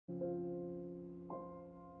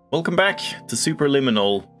Welcome back to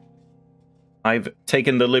Superliminal. I've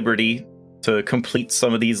taken the liberty to complete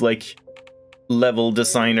some of these, like, level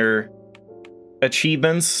designer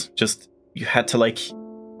achievements. Just, you had to, like,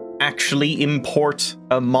 actually import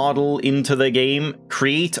a model into the game,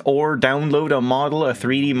 create or download a model, a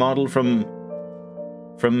 3D model from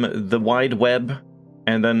the wide web,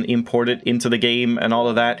 and then import it into the game and all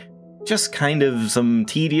of that. Just kind of some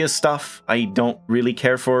tedious stuff. I don't really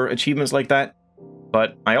care for achievements like that.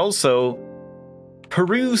 But I also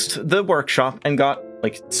perused the workshop and got,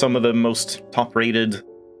 like, some of the most top-rated,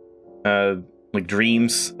 like,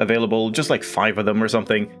 dreams available. Just, like, 5 of them or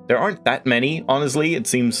something. There aren't that many, honestly. It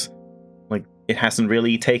seems like it hasn't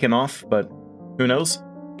really taken off, but who knows?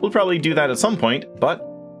 We'll probably do that at some point, but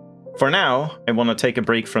for now, I want to take a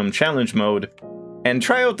break from challenge mode and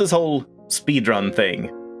try out this whole speedrun thing.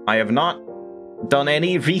 I have not done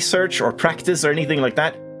any research or practice or anything like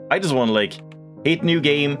that. I just want to, like, hit new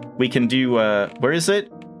game. We can do, where is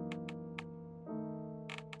it?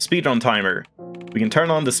 Speedrun timer. We can turn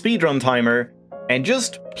on the speedrun timer and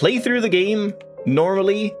just play through the game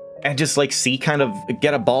normally and just, like, see, kind of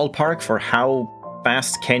get a ballpark for how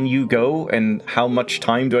fast can you go and how much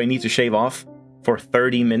time do I need to shave off for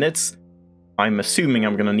 30 minutes. I'm assuming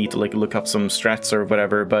I'm gonna need to, like, look up some strats or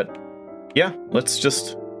whatever, but yeah, let's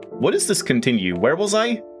just... What is this continue? Where was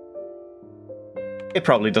I? It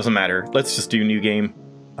probably doesn't matter. Let's just do new game.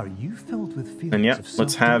 Are you filled with feelings And yeah, of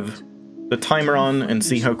let's have the timer on and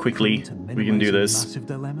see how quickly we can do this.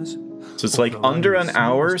 So it's like under an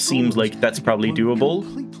hour seems like that's probably doable,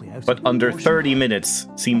 but under 30 minutes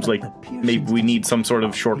seems like maybe we need some sort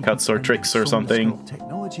of shortcuts or tricks or something.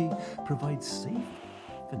 Technology provides safe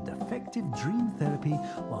and effective dream therapy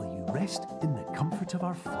while you rest in the comfort of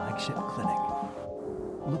our flagship clinic.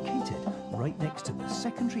 Located right next to the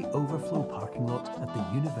secondary overflow parking lot at the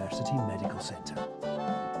University Medical Center.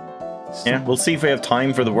 Yeah, we'll see if we have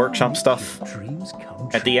time for the workshop stuff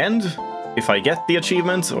at the end, if I get the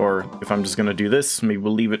achievement, or if I'm just gonna do this. Maybe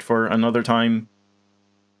we'll leave it for another time.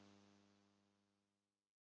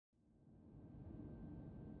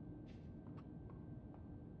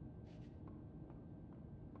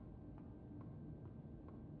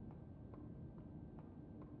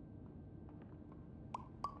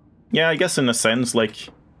 Yeah, I guess in a sense, like,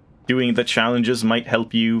 doing the challenges might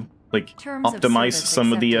help you, like, optimize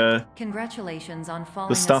some of the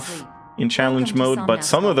stuff in challenge mode, but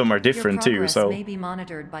some of them are different too, so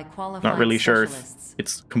not really sure if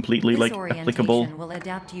it's completely, like, applicable. Will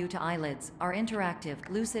adapt you to eyelids, our interactive,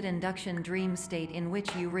 lucid induction dream state in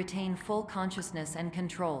which you retain full consciousness and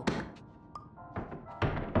control.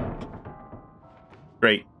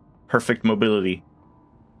 Great. Perfect mobility.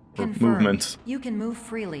 Movement. You can move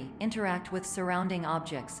freely, interact with surrounding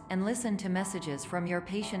objects, and listen to messages from your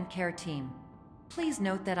patient care team. Please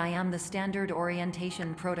note that I am the standard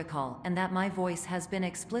orientation protocol, and that my voice has been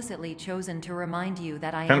explicitly chosen to remind you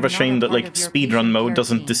that I am kind of a shame that, like, speedrun mode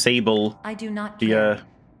doesn't disable the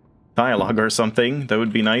dialogue or something. That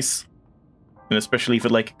would be nice. And especially if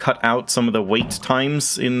it, like, cut out some of the wait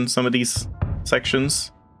times in some of these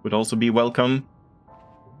sections would also be welcome.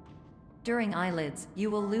 During eyelids,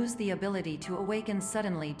 you will lose the ability to awaken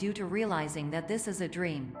suddenly due to realizing that this is a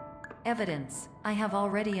dream. Evidence: I have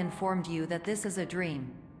already informed you that this is a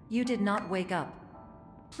dream. You did not wake up.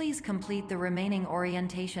 Please complete the remaining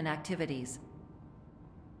orientation activities.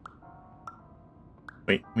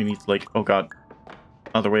 Wait, we need to, like, oh god,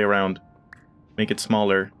 other way around. Make it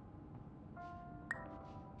smaller.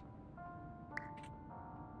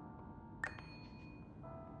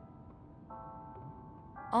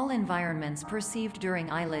 All environments perceived during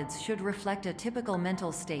eyelids should reflect a typical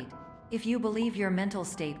mental state. If you believe your mental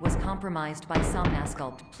state was compromised by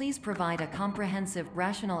somnasculpt, please provide a comprehensive,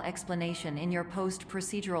 rational explanation in your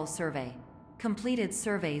post-procedural survey. Completed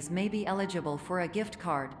surveys may be eligible for a gift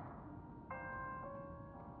card.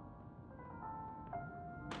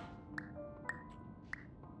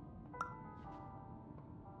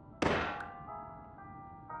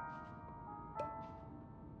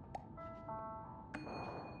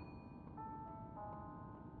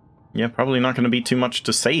 Yeah, probably not going to be too much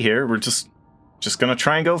to say here. We're just going to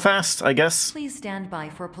try and go fast, I guess. Please stand by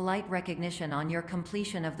for polite recognition on your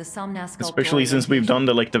completion of the somnasculpt. Especially since we've done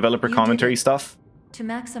the, like, developer commentary stuff. To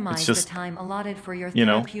maximize the time allotted for your you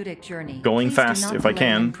know, therapeutic journey, going fast if I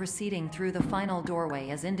can. Proceeding through the final doorway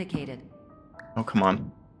as indicated. Oh, come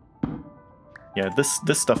on. Yeah, this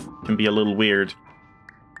stuff can be a little weird.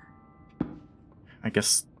 I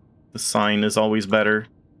guess the sign is always better.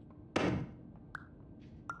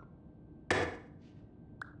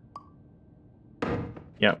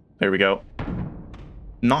 Yeah, there we go.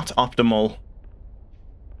 Not optimal.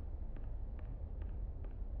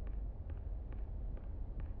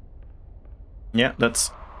 Yeah,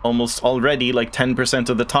 that's almost already like 10%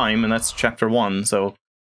 of the time, and that's chapter 1, so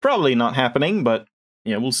probably not happening, but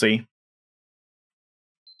yeah, we'll see.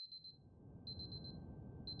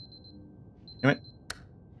 Damn it.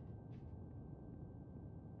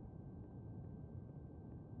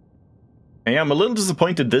 Yeah, I'm a little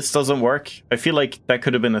disappointed this doesn't work. I feel like that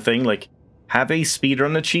could have been a thing, like, have a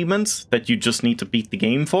speedrun achievement that you just need to beat the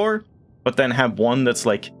game for, but then have one that's,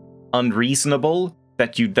 like, unreasonable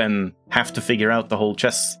that you then have to figure out the whole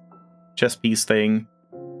chess piece thing.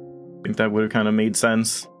 I think that would have kind of made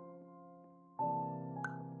sense.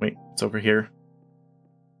 Wait, it's over here.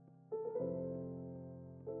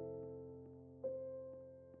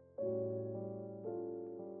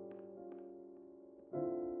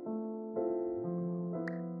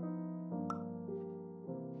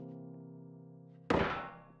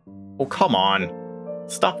 Oh, come on.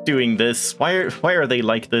 Stop doing this. Why are they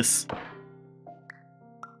like this?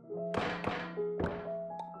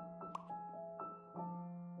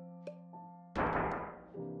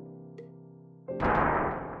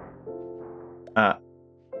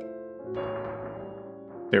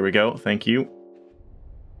 There we go. Thank you.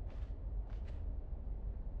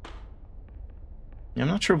 I'm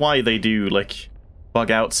not sure why they do, like,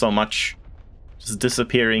 bug out so much. Just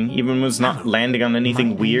disappearing, even when it's not landing on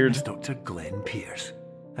anything weird. My name is Dr. Glenn Pierce,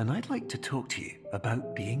 and I'd like to talk to you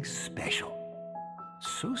about being special.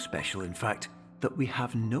 So special, in fact, that we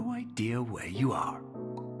have no idea where you are.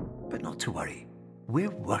 But not to worry, we're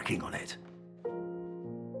working on it.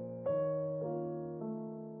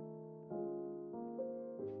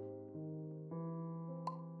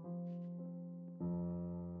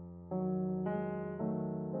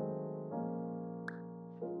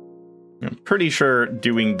 I'm pretty sure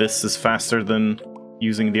doing this is faster than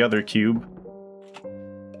using the other cube.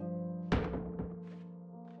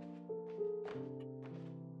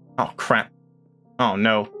 Oh, crap. Oh,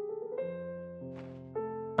 no.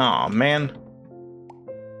 Oh, man.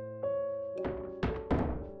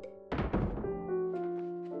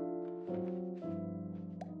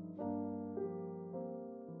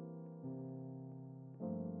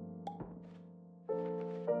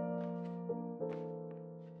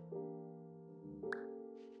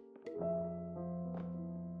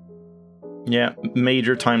 Yeah,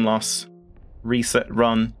 major time loss. Reset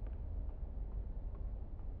run.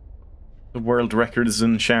 The world record is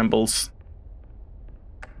in shambles.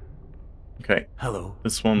 Okay. Hello.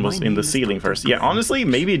 This one was in the ceiling first. Yeah, honestly,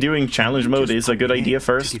 maybe doing challenge mode is a good idea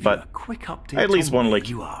first, but I at least want to, like,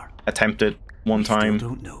 attempt it one time.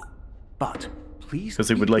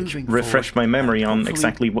 Because it would, like, refresh my memory on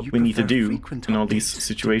exactly what we need to do in all these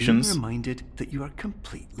situations. Reminded that you are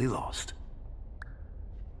completely lost.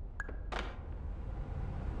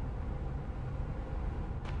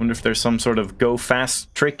 Wonder if there's some sort of go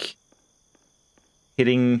fast trick.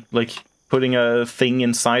 Hitting, like, putting a thing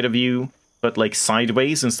inside of you, but, like,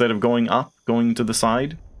 sideways instead of going up, going to the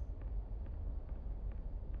side.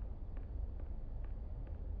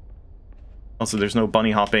 Also, there's no bunny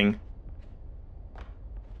hopping.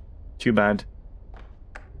 Too bad.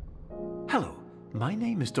 Hello, my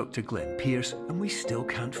name is Dr. Glenn Pierce, and we still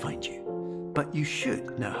can't find you. But you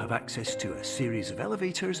should now have access to a series of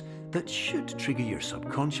elevators that should trigger your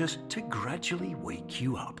subconscious to gradually wake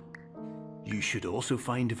you up. You should also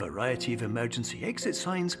find a variety of emergency exit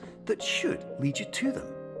signs that should lead you to them.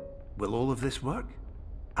 Will all of this work?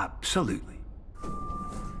 Absolutely.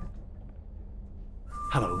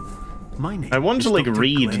 Hello, my name I wanted to, like, Dr.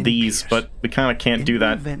 read Glenn these, Pierce. but we kind of can't do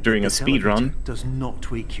that during a speed run. Does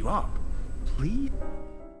not wake you up. Please.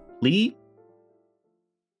 Lee?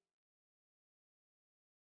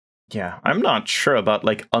 Yeah, I'm not sure about,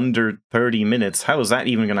 like, under 30 minutes. How is that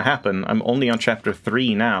even going to happen? I'm only on chapter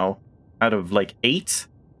 3 now, out of, like, 8?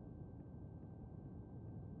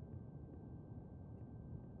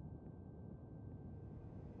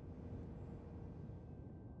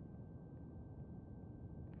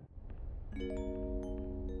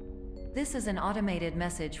 This is an automated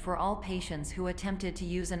message for all patients who attempted to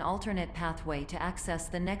use an alternate pathway to access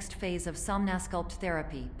the next phase of somnasculpt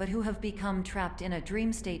therapy, but who have become trapped in a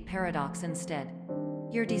dream state paradox instead.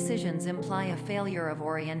 Your decisions imply a failure of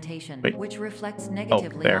orientation, which reflects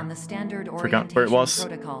negatively on the standard Forgot where it orientation was.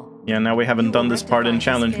 protocol. Yeah, now we haven't done this part in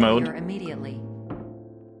challenge mode. Immediately.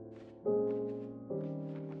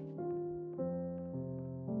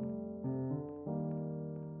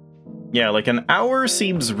 Yeah, like an hour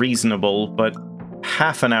seems reasonable, but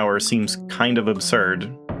half an hour seems kind of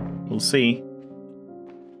absurd. We'll see.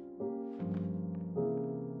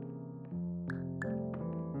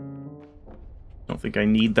 Don't think I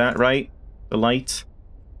need that, right? The light.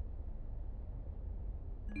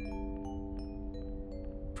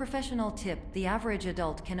 Professional tip: the average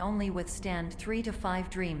adult can only withstand 3 to 5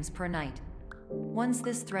 dreams per night. Once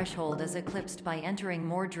this threshold is eclipsed by entering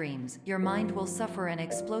more dreams, your mind will suffer an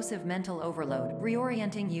explosive mental overload,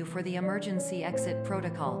 reorienting you for the emergency exit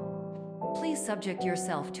protocol. Please subject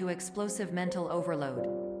yourself to explosive mental overload.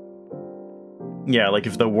 Yeah, like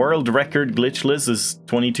if the world record glitchless is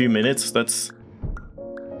 22 minutes, that's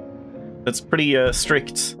pretty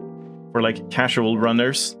strict for like casual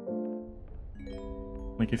runners.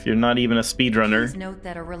 Like if you're not even a speedrunner. Please note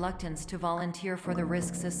that a reluctance to volunteer for the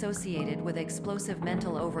risks associated with explosive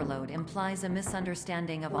mental overload implies a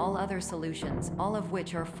misunderstanding of all other solutions, all of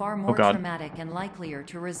which are far more traumatic and likelier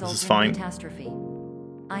to result in catastrophe.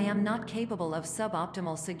 I am not capable of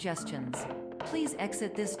suboptimal suggestions. Please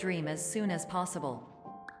exit this dream as soon as possible.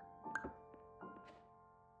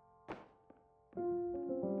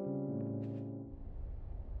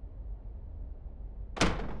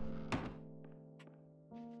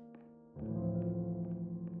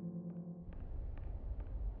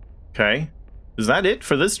 Okay. Is that it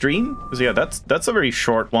for this dream? Because yeah, that's a very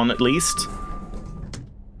short one at least.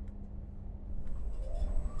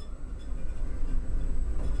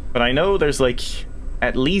 But I know there's like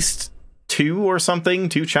at least 2 or something,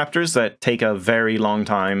 2 chapters that take a very long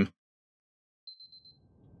time.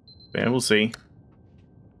 Yeah, we'll see.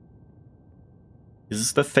 Is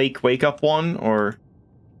this the fake wake up one or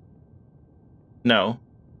no?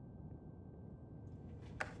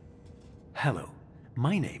 Hello.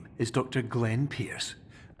 My name is Dr. Glenn Pierce,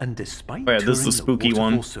 and despite this is the spooky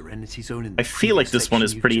one. Serenity Zone in I feel like this one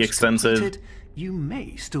is pretty extensive. You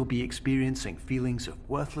may still be experiencing feelings of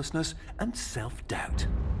worthlessness and self-doubt.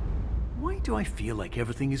 Why do I feel like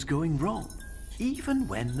everything is going wrong, even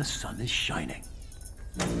when the sun is shining?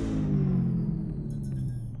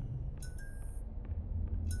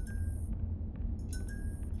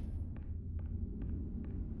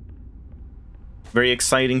 Very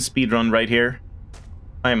exciting speedrun right here.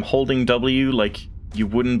 I am holding W like you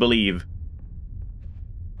wouldn't believe.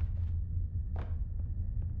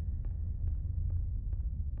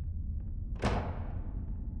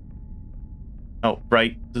 Oh,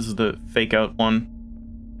 right. This is the fake out one.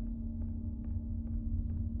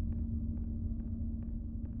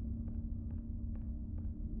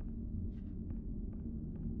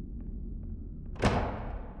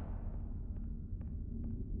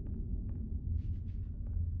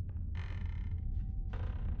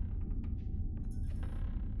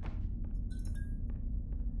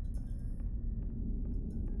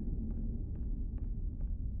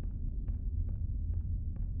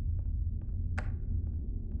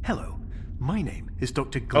 Hello, my name is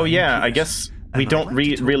Dr. Glenn Oh yeah, Pierce, I guess we don't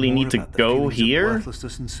really need to go here.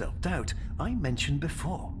 Worthlessness and self-doubt I mentioned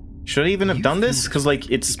before. Should I even have done this? Because like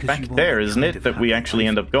it's back there, isn't it, that we actually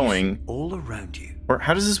end up going? All around you. Or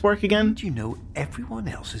how does this work again? You know everyone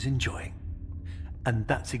else is enjoying, and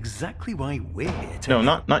that's exactly why we're here to.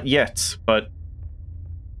 No, not yet, but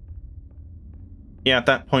yeah, at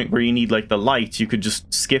that point where you need like the light, you could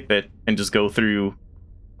just skip it and just go through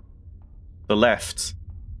the left.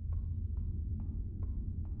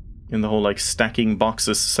 In the whole like stacking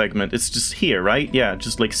boxes segment. It's just here, right? Yeah,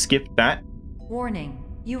 just like skip that. Warning.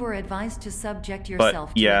 You were advised to subject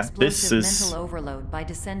yourself to explosive mental overload by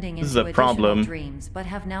descending into additional dreams, but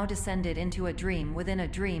have now descended into a dream within a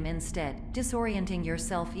dream instead, disorienting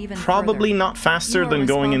yourself even probably further. Not faster than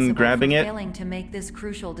going and grabbing it. Failing to make this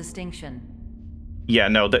crucial distinction. Yeah,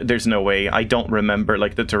 no, there's no way. I don't remember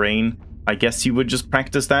like the terrain. I guess you would just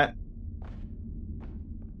practice that.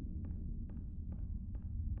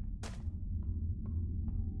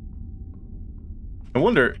 I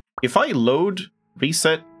wonder, if I load,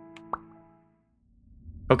 reset...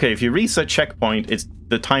 Okay, if you reset checkpoint,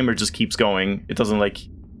 the timer just keeps going. It doesn't, like,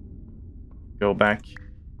 go back.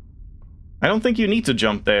 I don't think you need to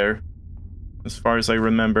jump there, as far as I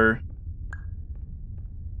remember.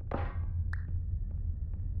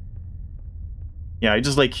 Yeah,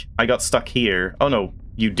 I got stuck here. Oh no,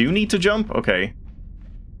 you do need to jump? Okay.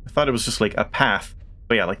 I thought it was just, like, a path.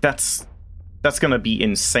 But yeah, like, that's gonna be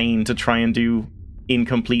insane to try and do in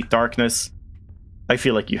complete darkness. I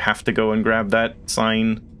feel like you have to go and grab that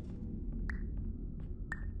sign.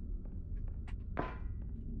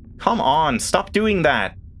 Come on, stop doing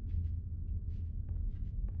that.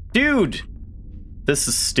 Dude! This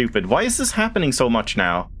is stupid. Why is this happening so much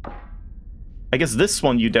now? I guess this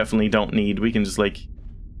one you definitely don't need. We can just, like,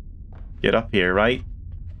 get up here, right?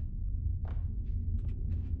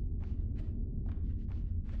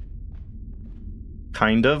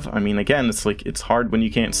 Kind of. I mean, again, it's like, it's hard when you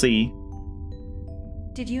can't see.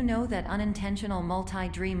 Did you know that unintentional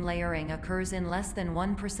multi-dream layering occurs in less than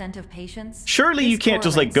 1% of patients? Surely you can't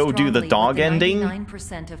just like go do the dog ending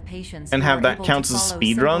and have that count as a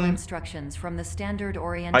speed run. Instructions from the standard I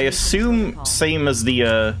orientation assume protocol. same as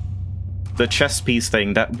the chess piece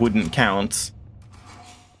thing, that wouldn't count.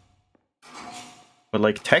 But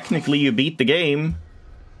like technically you beat the game.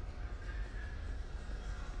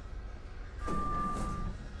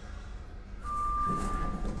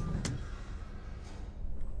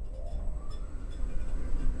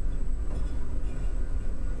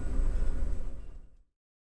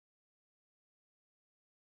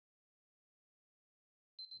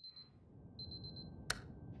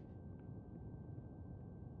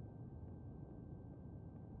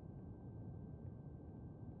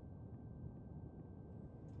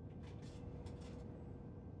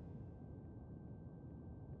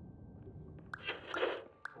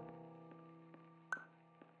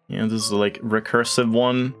 Yeah, this is the, like, recursive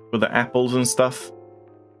one with the apples and stuff.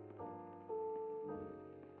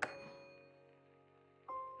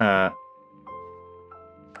 Oh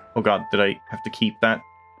god, did I have to keep that?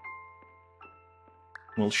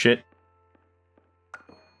 Well, shit.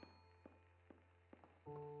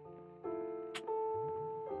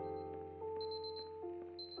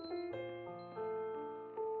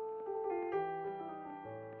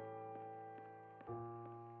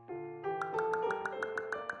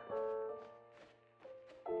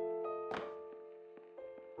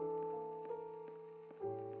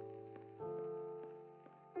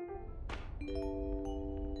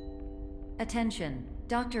 Attention,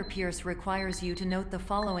 Dr. Pierce requires you to note the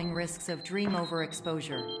following risks of dream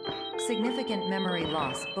overexposure. Significant memory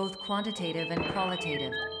loss, both quantitative and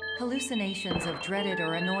qualitative. Hallucinations of dreaded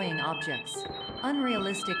or annoying objects.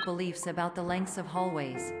 Unrealistic beliefs about the lengths of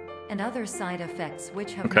hallways. And other side effects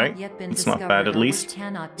which have Okay, not yet been it's discovered not bad at or which least.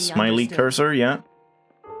 cannot be Smiley understood. cursor, yeah.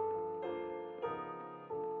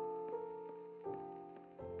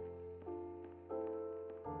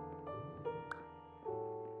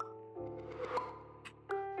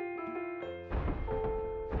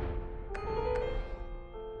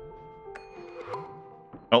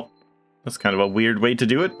 Oh, that's kind of a weird way to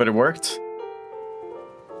do it, but it worked.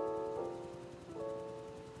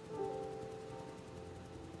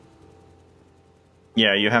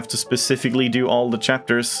 Yeah, you have to specifically do all the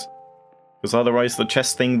chapters, because otherwise the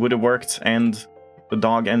chess thing would have worked, and the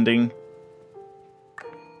dog ending.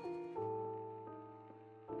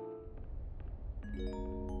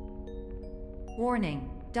 Warning.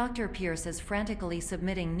 Dr. Pierce is frantically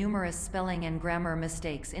submitting numerous spelling and grammar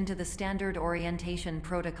mistakes into the standard orientation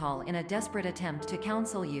protocol in a desperate attempt to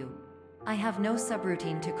counsel you. I have no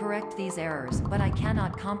subroutine to correct these errors, but I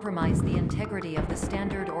cannot compromise the integrity of the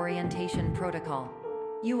standard orientation protocol.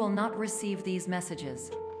 You will not receive these messages.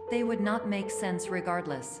 They would not make sense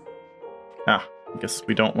regardless. Ah, I guess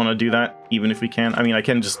we don't want to do that, even if we can. I mean, I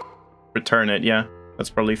can just return it, yeah. That's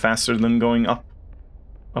probably faster than going up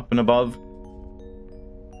and above.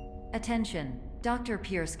 Attention, Dr.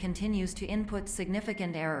 Pierce continues to input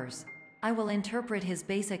significant errors. I will interpret his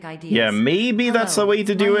basic ideas. Yeah, maybe that's a way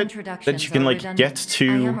to do it. That you can, like, redundant. get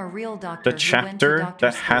to the chapter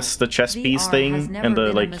that has the chess piece thing and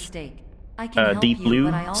the, like, deep blue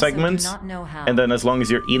segments. And then as long as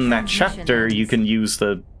you're in that chapter, you can use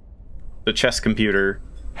the chess computer.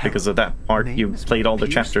 Because of that part, you played all the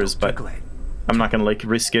chapters, but I'm not gonna, like,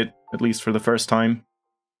 risk it, at least for the first time.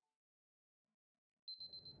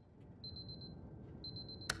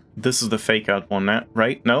 This is the fake out one,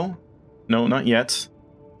 right? No? No, not yet.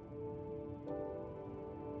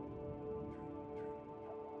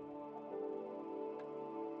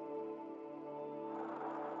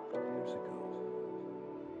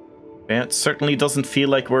 Yeah, it certainly doesn't feel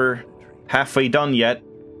like we're halfway done yet.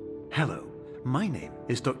 Hello, my name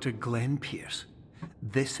is Dr. Glenn Pierce.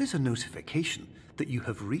 This is a notification that you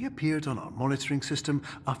have reappeared on our monitoring system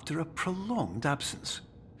after a prolonged absence.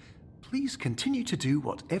 Please continue to do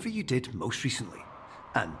whatever you did most recently,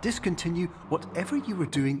 and discontinue whatever you were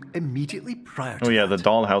doing immediately prior to Oh yeah, that. the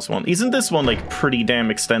dollhouse one. Isn't this one, like, pretty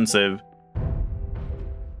damn extensive?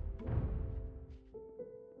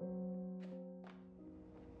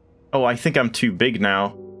 Oh, I think I'm too big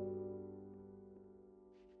now.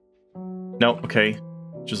 No, okay.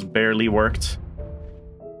 Just barely worked.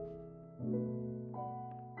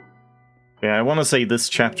 Yeah, I want to say this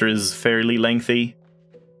chapter is fairly lengthy.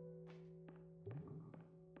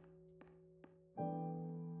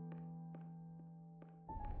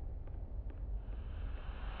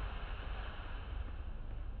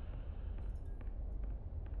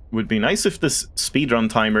 would be nice if this speedrun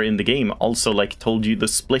timer in the game also like told you the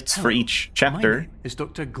splits for each My chapter. name is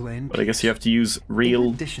Dr. Glenn But I guess Pierce. you have to use real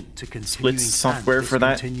In addition to splits continuing software and for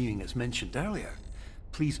that. discontinuing as mentioned earlier,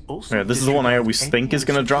 please also Yeah, this is the one I always disregard think any is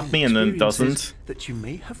going to drop me and then it experiences doesn't. that you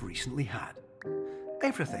may have recently had.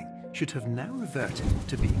 Everything should have now reverted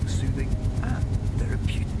to being soothing and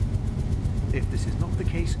therapeutic. If this is not the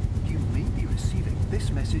case, you may be receiving this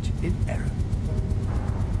message in error.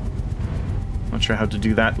 Not sure how to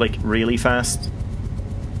do that like really fast.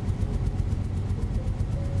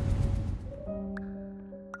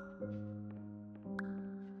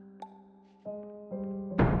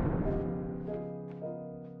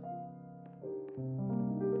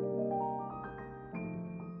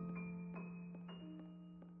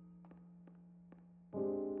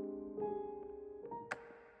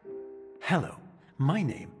 Hello, my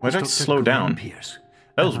name Why is did I Dr. slow Glenn down? Pierce.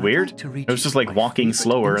 That was and I'd weird. like to read I was you just like my walking favorite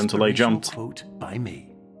slower until I inspirational jumped. Quote by me.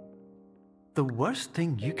 The worst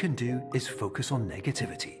thing you can do is focus on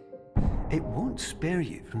negativity. It won't spare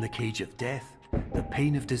you from the cage of death, the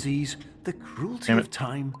pain of disease, the cruelty Damn it. of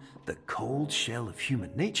time, the cold shell of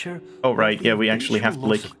human nature. Oh, or right, the yeah, we actually have to, eventual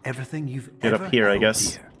loss like, of everything you've get up ever here, I held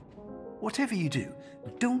guess. dear. Whatever you do,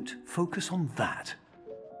 don't focus on that.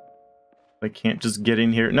 I can't just get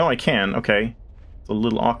in here. No, I can. Okay. It's a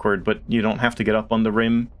little awkward, but you don't have to get up on the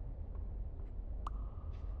rim.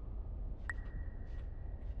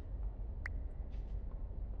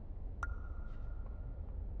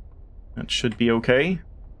 That should be okay.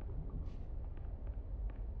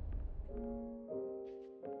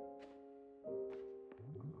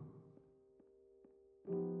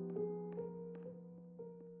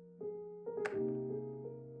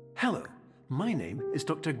 Hello, my name is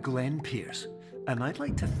Dr. Glenn Pierce, and I'd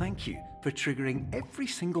like to thank you for triggering every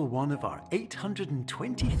single one of our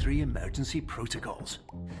 823 emergency protocols.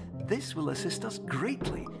 This will assist us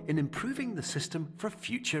greatly in improving the system for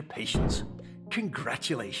future patients.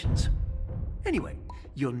 Congratulations. Anyway,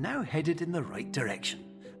 you're now headed in the right direction,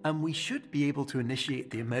 and we should be able to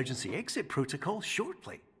initiate the emergency exit protocol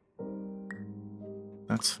shortly.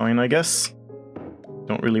 That's fine, I guess.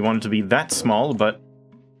 Don't really want it to be that small, but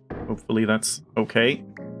hopefully that's okay.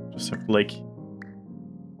 Just have to, like,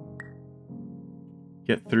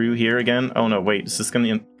 get through here again. Oh no, wait, is this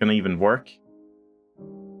gonna even work?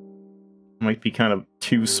 Might be kind of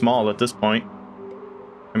too small at this point.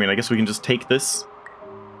 I mean, I guess we can just take this.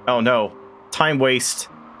 Oh no, time waste.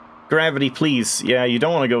 Gravity, please. Yeah, you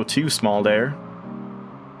don't want to go too small there.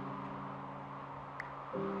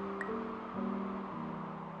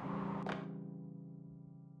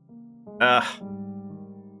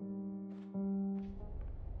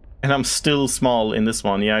 And I'm still small in this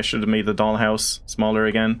one. Yeah, I should have made the dollhouse smaller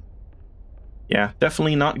again. Yeah,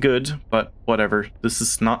 definitely not good, but whatever. This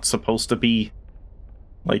is not supposed to be,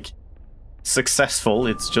 like, successful.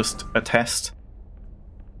 It's just a test.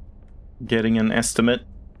 Getting an estimate.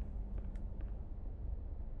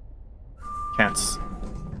 Cats.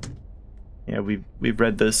 Yeah, we've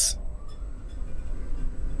read this.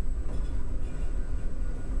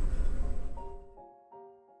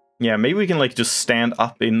 Yeah, maybe we can, like, just stand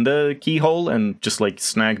up in the keyhole and just, like,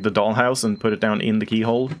 snag the dollhouse and put it down in the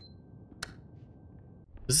keyhole.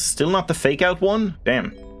 This is still not the fake-out one?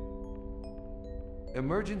 Damn.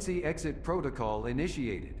 Emergency exit protocol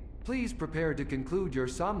initiated. Please prepare to conclude your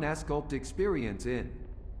Somnasculpt experience in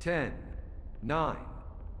 10, 9,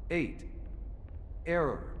 8.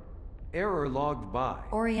 Error. Error logged by.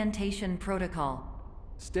 Orientation protocol.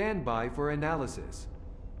 Stand by for analysis.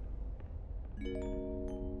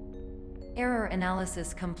 Error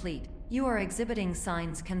analysis complete. You are exhibiting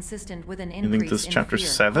signs consistent with an You think increase this in chapter fear,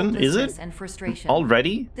 7? Is hopelessness, it? and frustration.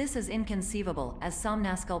 Already? This is inconceivable, as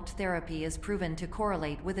Somnasculpt therapy is proven to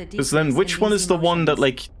correlate with a decrease Because then which in one these is the one that, emotions.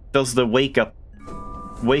 like, does the wake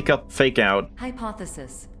up fake out?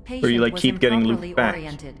 Hypothesis. Patient Where you, like, was keep getting improperly looped back.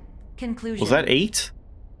 oriented. Conclusion. Was that 8?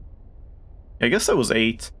 I guess that was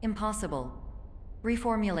 8. Impossible.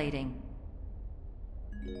 Reformulating.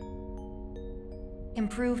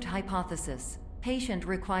 Improved hypothesis. Patient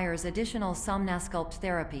requires additional Somnasculpt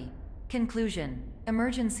therapy. Conclusion.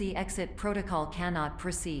 Emergency exit protocol cannot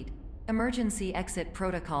proceed. Emergency exit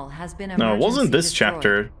protocol has been No, it wasn't this destroyed.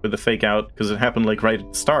 chapter with the fake out, because it happened, like, right at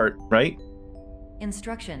the start, right?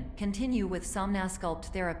 Instruction. Continue with Somnasculpt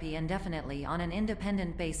therapy indefinitely on an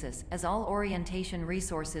independent basis, as all orientation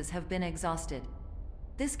resources have been exhausted.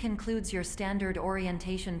 This concludes your standard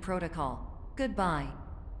orientation protocol. Goodbye.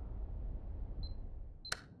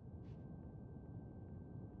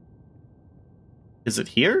 Is it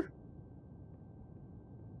here?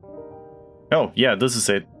 Oh, yeah, this is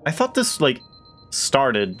it. I thought this, like,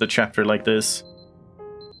 started the chapter like this.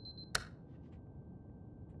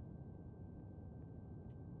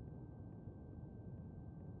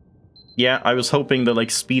 Yeah, I was hoping the like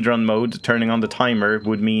speedrun mode, turning on the timer,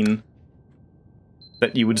 would mean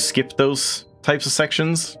that you would skip those types of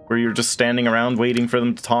sections where you're just standing around waiting for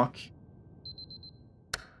them to talk.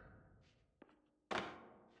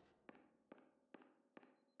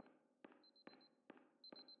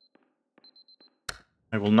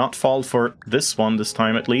 I will not fall for this one this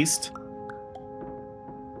time, at least.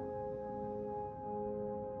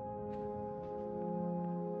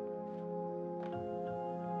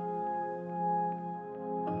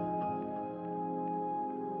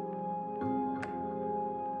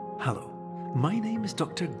 Hello, my name is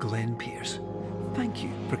Dr. Glenn Pierce. Thank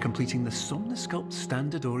you for completing the Somnosculpt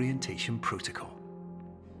Standard Orientation Protocol.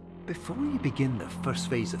 Before you begin the first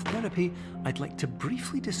phase of therapy, I'd like to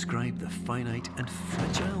briefly describe the finite and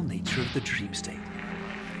fragile nature of the dream state.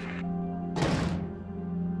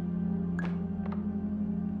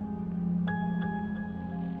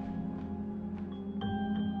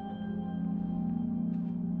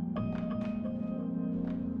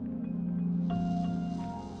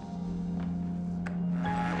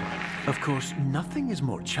 Of course, nothing is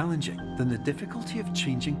more challenging than the difficulty of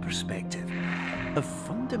changing perspective, of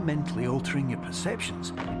fundamentally altering your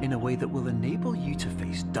perceptions in a way that will enable you to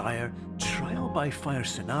face dire, trial-by-fire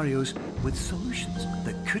scenarios with solutions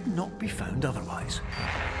that could not be found otherwise.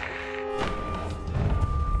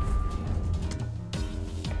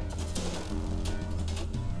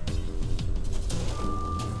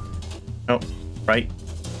 Oh, right.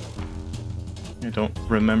 I don't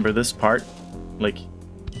remember this part, like,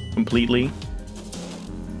 completely.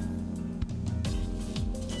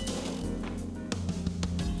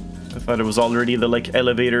 I thought it was already the, like,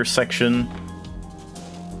 elevator section.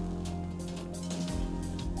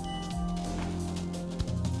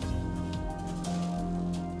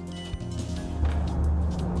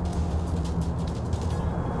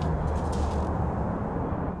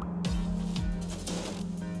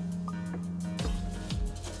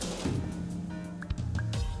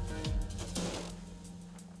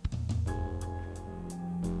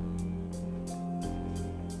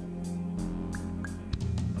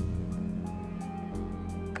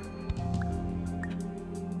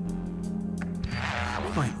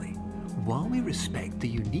 Finally, while we respect the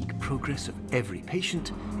unique progress of every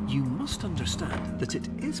patient, you must understand that it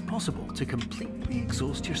is possible to completely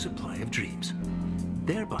exhaust your supply of dreams,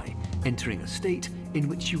 thereby entering a state in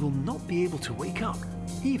which you will not be able to wake up,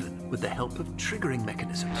 even with the help of triggering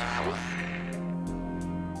mechanisms.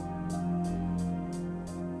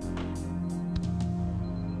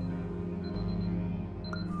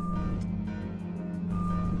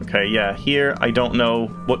 Okay, yeah, here I don't know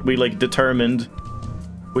what we, like, determined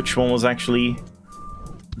which one was actually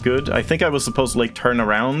good. I think I was supposed to, like, turn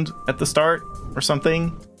around at the start or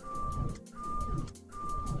something.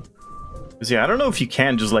 Because, yeah, I don't know if you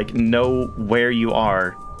can just, like, know where you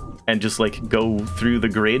are and just, like, go through the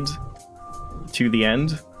grid to the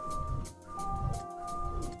end.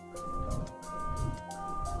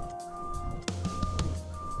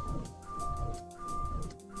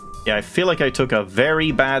 Yeah, I feel like I took a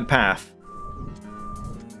very bad path.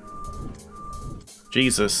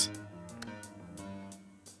 Jesus.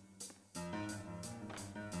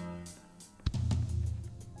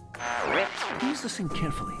 Please listen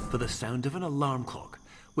carefully for the sound of an alarm clock,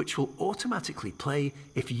 which will automatically play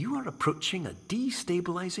if you are approaching a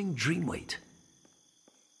destabilizing dream weight.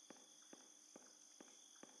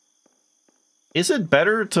 Is it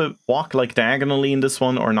better to walk, like, diagonally in this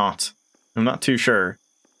one or not? I'm not too sure.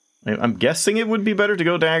 I'm guessing it would be better to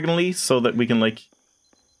go diagonally so that we can, like,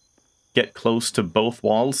 get close to both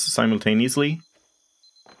walls simultaneously.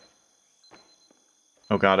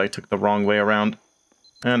 Oh god, I took the wrong way around.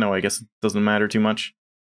 No, I guess it doesn't matter too much.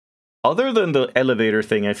 Other than the elevator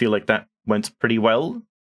thing, I feel like that went pretty well,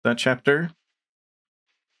 that chapter.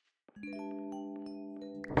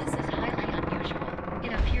 This is highly unusual.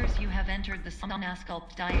 It appears you have entered the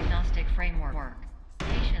Somnosculpt diagnostic framework.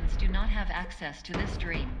 Patients do not have access to this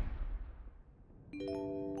dream.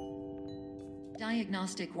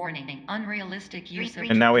 Diagnostic warning. Unrealistic use of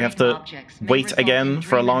and now we have to wait again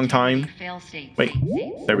for a long time. Wait,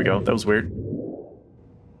 there we go. That was weird.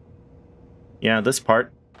 Yeah, this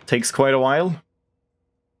part takes quite a while.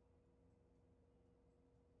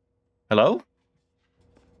 Hello?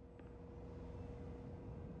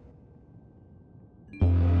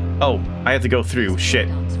 Oh, I have to go through. Shit.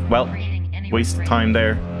 Well, wasted time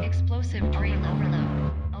there. Explosive dream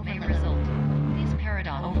overload. May result. These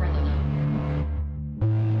paradox overload.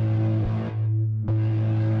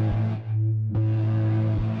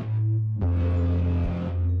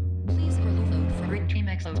 Please overload for dream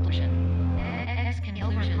explosion.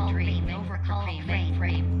 Conclusion dream overcall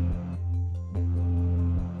frame.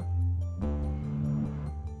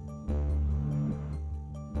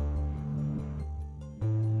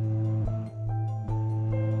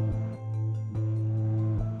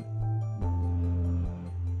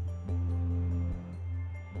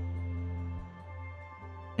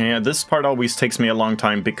 Yeah, this part always takes me a long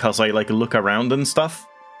time because I like look around and stuff.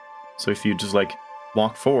 So if you just like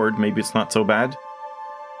walk forward, maybe it's not so bad.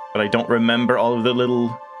 But I don't remember all of the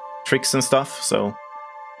little tricks and stuff, so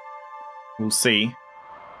we'll see.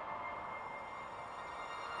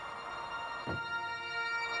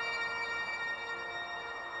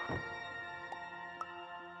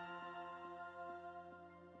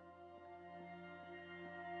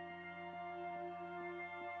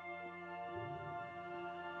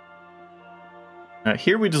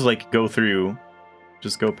 Here we just like go through,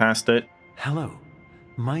 just go past it. Hello,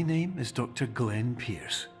 my name is Dr. Glenn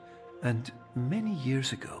Pierce, and many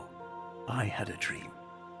years ago, I had a dream.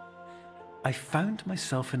 I found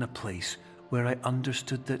myself in a place where I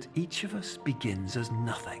understood that each of us begins as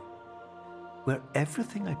nothing, where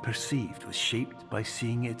everything I perceived was shaped by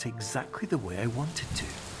seeing it exactly the way I wanted to.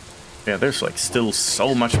 Yeah, there's like still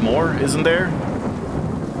so much more, isn't there?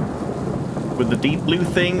 With the deep blue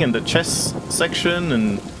thing and the chess section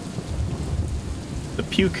and the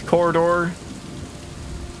puke corridor.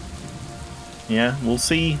 Yeah, we'll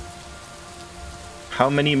see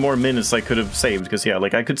how many more minutes I could have saved, because yeah,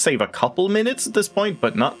 like I could save a couple minutes at this point,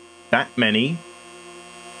 but not that many.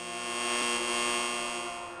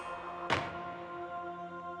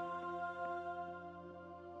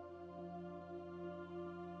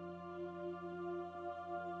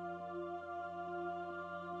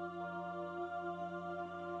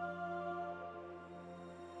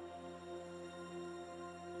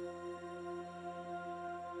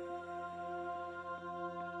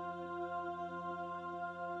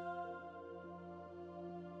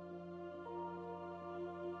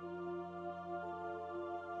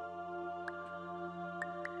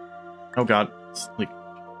 Oh god, it's like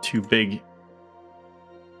too big.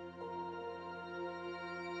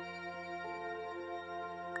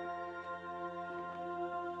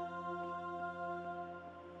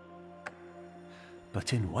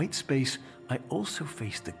 But in white space, I also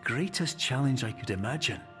faced the greatest challenge I could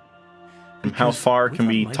imagine. How far can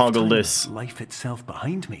we toggle this? Life itself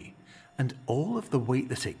behind me, and all of the weight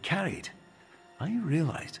that it carried, I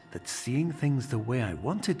realized that seeing things the way I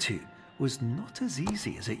wanted to was not as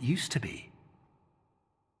easy as it used to be.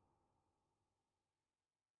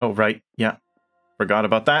 Oh, right. Yeah. Forgot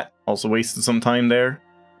about that. Also wasted some time there.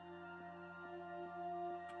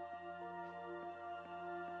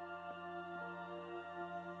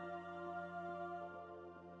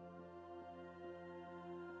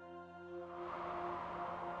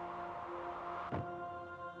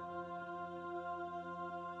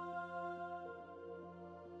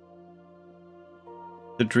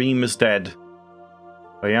 The dream is dead.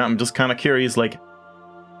 But yeah, I'm just kind of curious, like,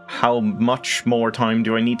 how much more time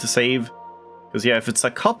do I need to save? Because yeah, if it's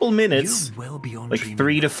a couple minutes, like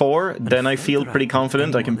 3 to 4, then I feel pretty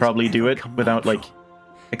confident I can probably do it without like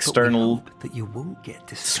external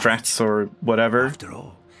strats or whatever. After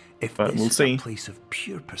all, if but we'll this see. is a place of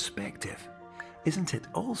pure perspective, isn't it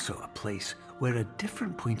also a place where a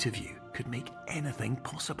different point of view could make anything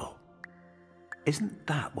possible? Isn't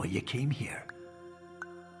that why you came here?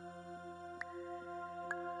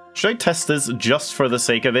 Should I test this just for the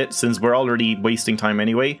sake of it, since we're already wasting time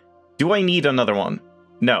anyway? Do I need another one?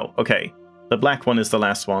 No. Okay. The black one is the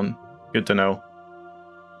last one. Good to know.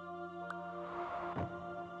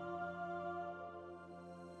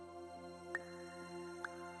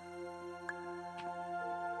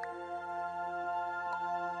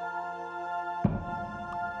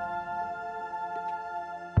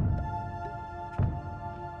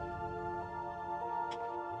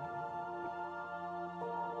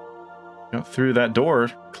 Got through that door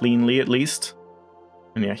cleanly, at least.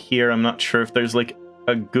 And yeah, here I'm not sure if there's like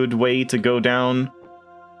a good way to go down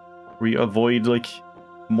where you avoid like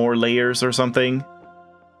more layers or something.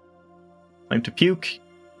 Time to puke.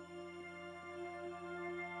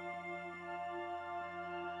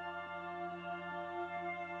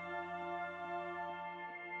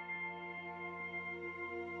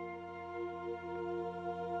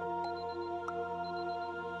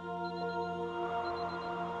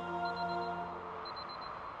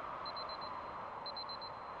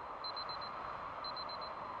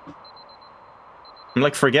 I'm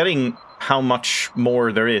like forgetting how much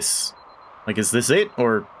more there is. Like, is this it,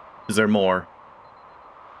 or is there more?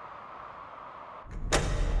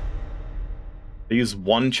 They use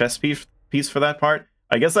one chess piece for that part?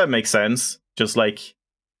 I guess that makes sense. Just like,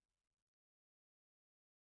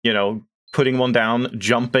 you know, putting one down,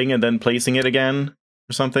 jumping, and then placing it again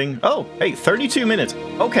or something. Oh, hey, 32 minutes.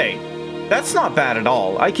 Okay, that's not bad at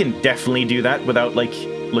all. I can definitely do that without, like,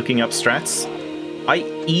 looking up strats. I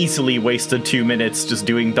easily wasted 2 minutes just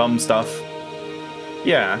doing dumb stuff.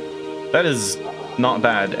 Yeah, that is not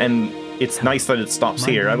bad, and it's nice that it stops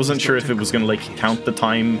here. I wasn't sure if it was going to like count the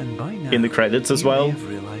time in the credits as well.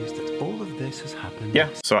 Yeah,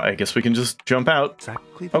 so I guess we can just jump out.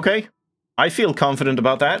 Okay, I feel confident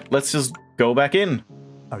about that. Let's just go back in.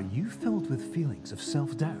 Are you filled with feelings of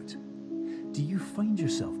self-doubt? Do you find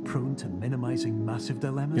yourself prone to minimizing massive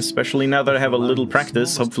dilemmas? Especially now that I have a little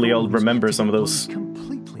practice, hopefully I'll remember some of those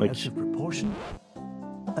like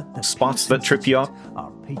spots that trip you up.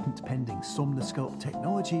 Our patent-pending Somnosculpt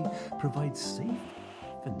technology provides safe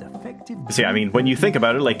and effective. See, I mean, when you think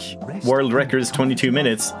about it, like world record is 22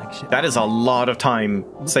 minutes. That is a lot of time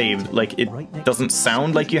saved. Like, it doesn't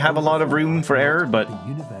sound like you have a lot of room for error, but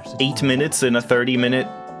 8 minutes in a 30-minute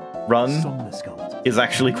run is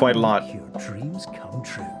actually quite a lot. Dreams come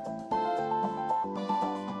true.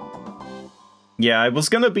 Yeah, I was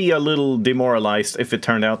gonna be a little demoralized if it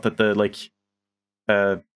turned out that the like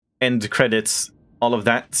end credits, all of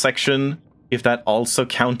that section, if that also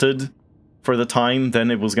counted for the time, then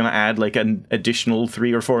it was gonna add like an additional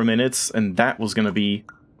 3 or 4 minutes, and that was gonna be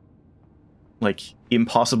like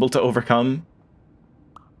impossible to overcome.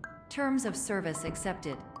 Terms of service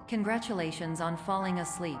accepted. Congratulations on falling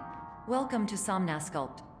asleep. Welcome to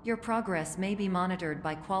Somnosculpt. Your progress may be monitored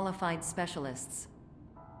by qualified specialists.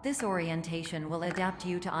 This orientation will adapt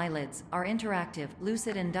you to eyelids, our interactive,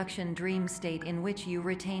 lucid induction dream state in which you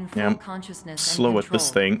retain full consciousness and slow control. at this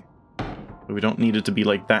thing. But we don't need it to be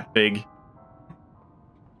like that big.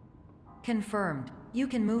 Confirmed. You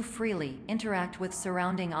can move freely, interact with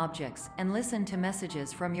surrounding objects, and listen to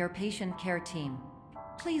messages from your patient care team.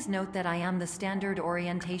 Please note that I am the standard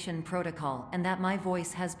orientation protocol and that my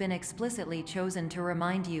voice has been explicitly chosen to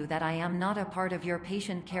remind you that I am not a part of your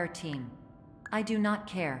patient care team. I do not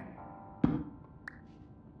care.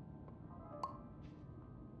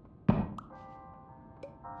 I'm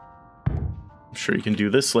sure you can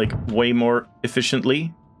do this, like, way more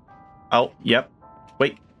efficiently. Oh, yep.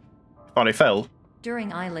 Wait. I thought I fell.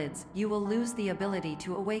 During eyelids, you will lose the ability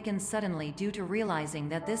to awaken suddenly due to realizing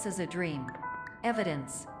that this is a dream.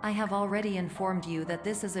 Evidence. I have already informed you that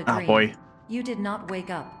this is a dream. Ah, boy. You did not wake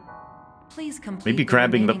up. Please complete Maybe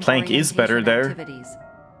grabbing the plank is better there. Activities.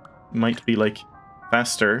 Might be, like,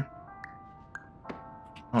 faster.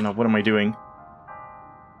 Oh no, what am I doing?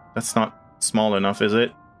 That's not small enough, is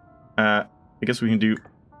it? I guess we can do...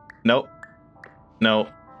 Nope. No.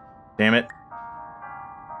 Damn it.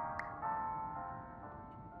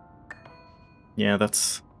 Yeah,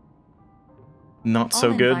 that's not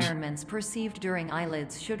so good. All environments perceived during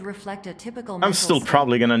eyelids should reflect a typical I'm mental still state.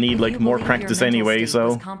 probably gonna need, like, more If you believe practice your mental anyway, state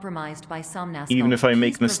was so... compromised by Somnosculpt, Even if I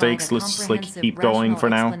make please mistakes, provide a let's just, like, comprehensive keep going for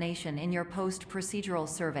now. explanation in your post-procedural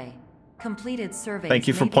survey. Completed surveys Thank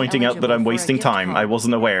you for may be pointing out that I'm eligible for a wasting gift time. I card.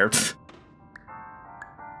 wasn't aware.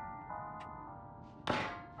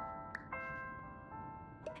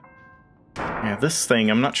 Yeah, this thing,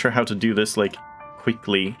 I'm not sure how to do this, like,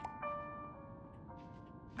 quickly.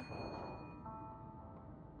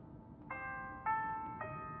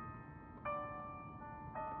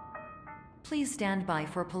 Please stand by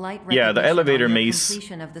for polite Yeah, the recognition elevator on your maze,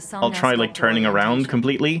 completion of the I'll try, like, Somnosculpt turning around orientation.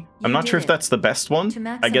 completely. I'm You not sure did if that's the best one.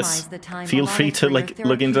 To I guess maximize the time feel free allotted to, for your like,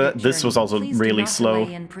 look into that. therapeutic This was journey, also please do really not slow.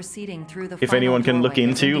 delay in proceeding through the If final anyone can look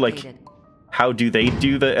doorway as into, like, indicated. how do they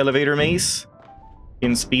do the elevator maze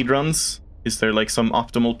in speedruns? Is there, like, some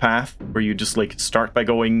optimal path where you just, like, start by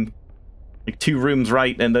going, like, 2 rooms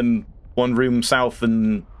right and then 1 room south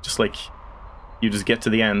and just, like, you just get to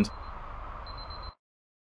the end?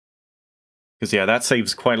 Because, yeah, that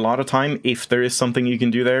saves quite a lot of time if there is something you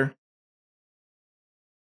can do there.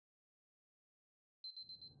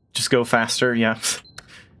 Just go faster, yeah.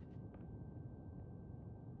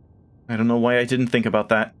 I don't know why I didn't think about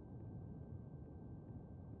that.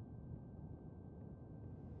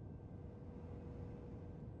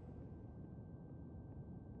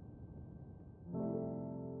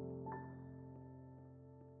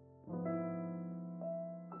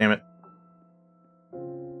 Damn it.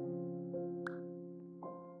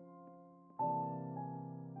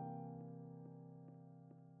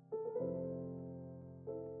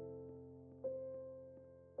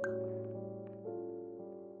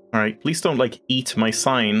 Alright, please don't, like, eat my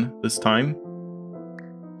sign this time.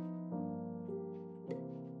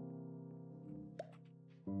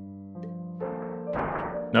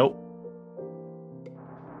 Nope.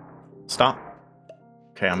 Stop.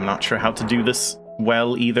 Okay, I'm not sure how to do this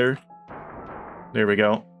well either. There we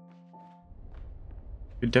go.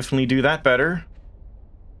 Could definitely do that better.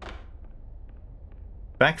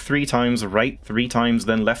 Back 3 times, right 3 times,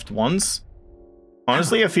 then left once.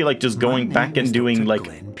 Honestly, I feel like just going back and doing, like,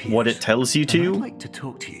 what it tells you I'd to like to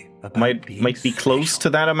talk to you. about might being be close to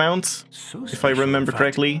that amount, So if I special, remember in fact,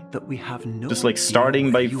 correctly. that we have no Just like idea starting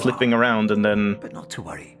where by you flipping are. around and then But not to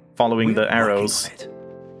worry. following We're the working arrows. on it.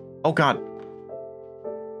 Oh god.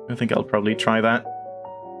 I think I'll probably try that.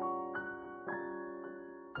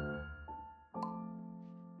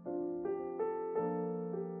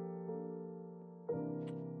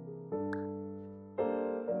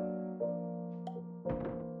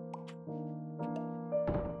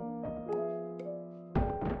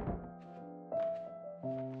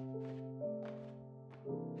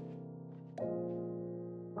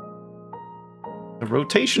 The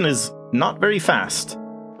rotation is not very fast.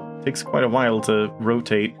 Takes quite a while to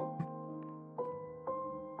rotate.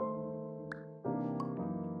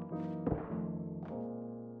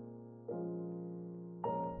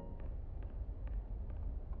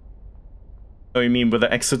 Oh, you mean with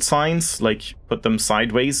the exit signs? Like, put them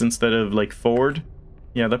sideways instead of, like, forward?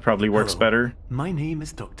 Yeah, that probably works Hello. better. My name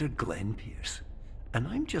is Dr. Glenn Pierce, and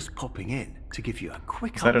I'm just popping in to give you a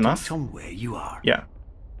quick Is that update enough? on where you are. Yeah.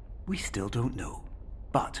 We still don't know,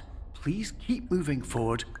 but please keep moving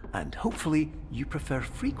forward, and hopefully you prefer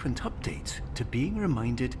frequent updates to being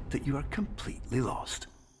reminded that you are completely lost.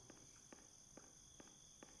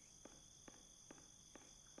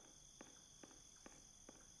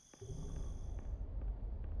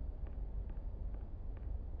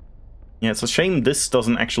 Yeah, it's a shame this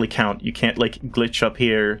doesn't actually count. You can't, like, glitch up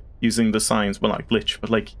here using the signs. Well, not glitch,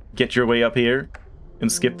 but, like, get your way up here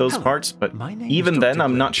and skip those Hello, parts. But my name even is then, Dr.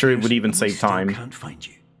 I'm Glenn not sure it would Pierce, even and save we still time. Can't find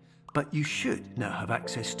you. But you should now have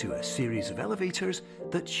access to a series of elevators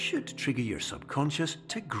that should trigger your subconscious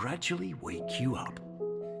to gradually wake you up.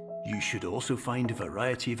 You should also find a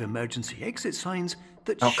variety of emergency exit signs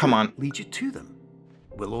that Oh, should come on. lead you to them.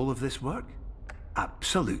 Will all of this work?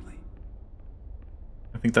 Absolutely.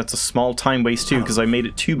 I think that's a small time waste too, because I made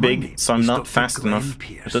it too My big, name so I'm is not Dr. fast Glenn enough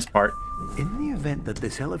Pierce. at this part. In the event that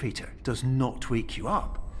this elevator does not wake you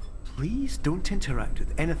up, please don't interact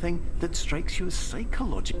with anything that strikes you as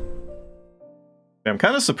psychological. I'm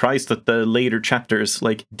kind of surprised that the later chapters,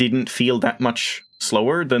 like, didn't feel that much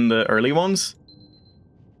slower than the early ones.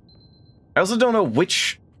 I also don't know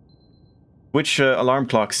which alarm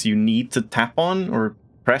clocks you need to tap on or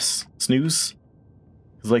press snooze.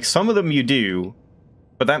 Because, like, some of them you do,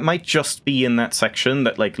 but that might just be in that section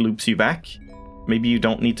that, like, loops you back. Maybe you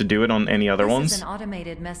don't need to do it on any other This ones. is an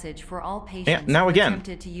automated message for all patients Yeah, now who again.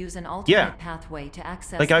 attempted to use an alternate Yeah. pathway to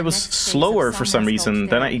access Like, I the was next phase slower of for some somnasculpt reason,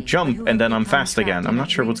 then I therapy, jump, but who and then have I'm become fast again. trapped I'm in not a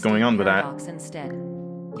sure dream what's going state on with that. paradox instead.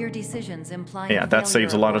 Your decisions imply Yeah, a that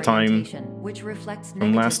saves a failure lot of of time orientation, which reflects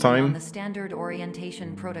from last negatively on time. the standard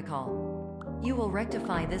orientation protocol. You will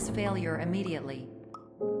rectify this failure immediately.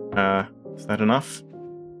 Is that enough?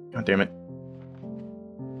 God damn it.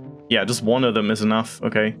 Yeah, just one of them is enough.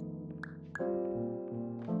 Okay.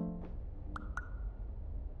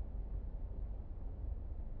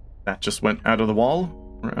 That just went out of the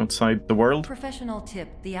wall, or outside the world. Professional tip: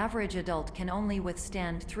 the average adult can only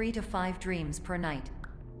withstand 3 to 5 dreams per night.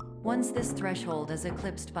 Once this threshold is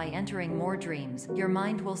eclipsed by entering more dreams, your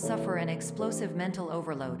mind will suffer an explosive mental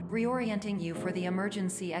overload, reorienting you for the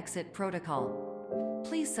emergency exit protocol.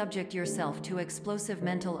 Please subject yourself to explosive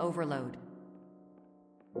mental overload.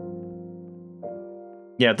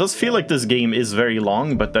 Yeah, it does feel like this game is very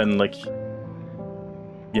long, but then, like...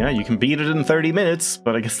 yeah, you can beat it in 30 minutes,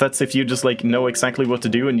 but I guess that's if you just, like, know exactly what to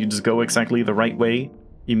do and you just go exactly the right way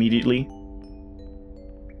immediately.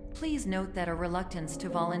 Please note that a reluctance to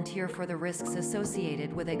volunteer for the risks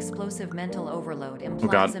associated with explosive mental overload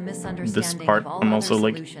implies a misunderstanding part of all I'm other also,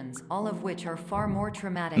 like, solutions, all of which are far more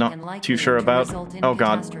traumatic not and likely too sure to about. result in Oh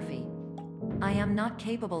god. catastrophe. I am not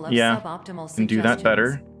capable of Yeah, suboptimal suggestions. can do that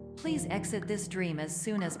better. Please exit this dream as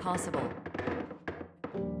soon as possible.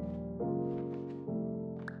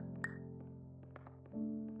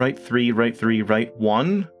 Right 3, right 3, right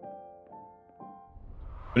 1?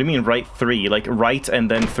 What do you mean right 3? Like right and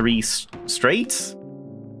then 3 straight?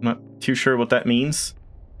 Not too sure what that means.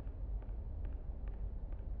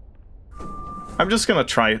 I'm just gonna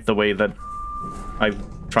try it the way that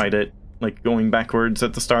I've tried it, like going backwards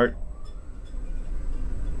at the start.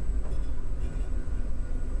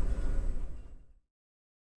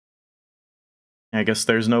 I guess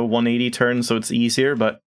there's no 180 turn, so it's easier,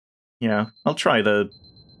 but yeah, I'll try the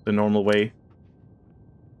normal way.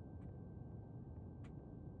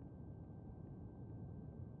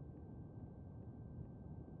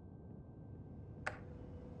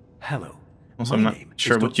 Hello, Also, I'm not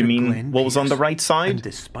sure what you mean. What was on the right And side?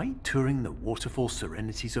 despite touring the Waterfall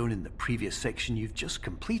Serenity Zone in the previous section you've just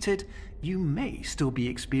completed, you may still be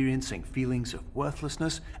experiencing feelings of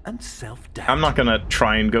worthlessness and self-doubt. I'm not gonna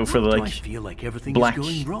try and go for the, Do I like, feel like everything black is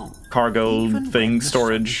going wrong, cargo even when thing the sun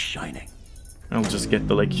storage. is shining? I'll just get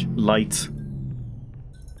the, like, light.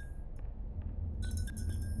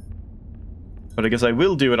 But I guess I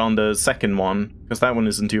will do it on the second one, because that one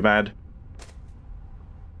isn't too bad.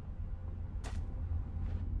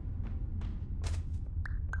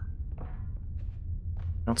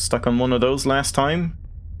 Got stuck on one of those last time.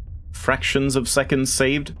 Fractions of seconds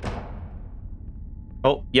saved.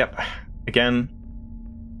 Oh, yep. Again.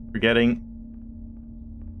 Forgetting.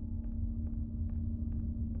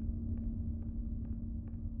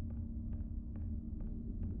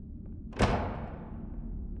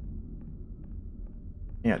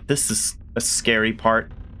 Yeah, this is a scary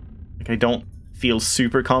part. Like, I don't feel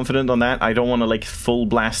super confident on that. I don't want to, like, full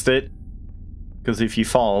blast it. Because if you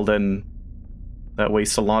fall, then that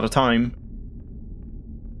wastes a lot of time.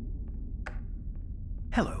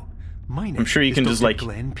 Hello, my name I'm sure you is can just, Dr. like,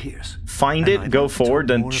 Glenn Pierce, find and it, I'd go like to talk forward,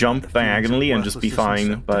 then more about jump the feelings of diagonally and just be worthlessness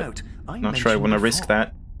and fine, but self-doubt I not sure I want to mentioned risk before.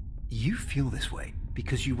 that. You feel this way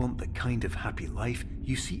because you want the kind of happy life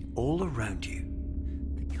you see all around you.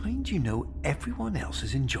 The kind you know everyone else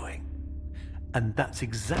is enjoying. And that's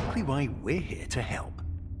exactly why we're here to help.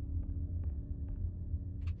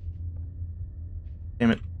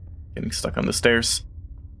 Damn it. Getting stuck on the stairs.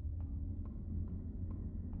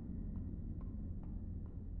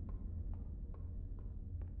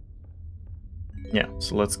 Yeah,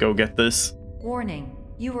 so let's go get this. Warning.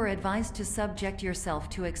 You were advised to subject yourself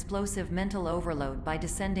to explosive mental overload by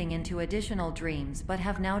descending into additional dreams, but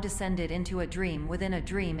have now descended into a dream within a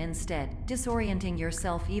dream instead, disorienting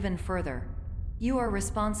yourself even further. You are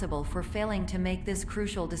responsible for failing to make this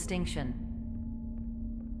crucial distinction.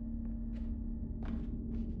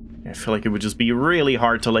 I feel like it would just be really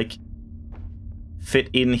hard to, like, fit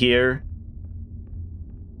in here.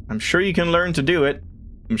 I'm sure you can learn to do it.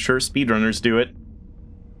 I'm sure speedrunners do it.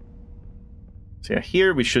 So yeah,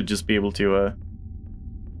 here we should just be able to,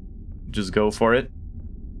 just go for it.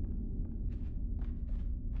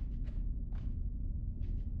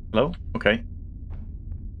 Hello? Okay.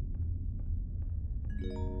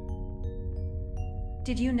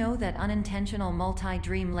 Did you know that unintentional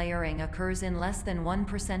multi-dream layering occurs in less than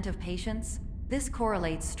 1% of patients? This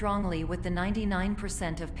correlates strongly with the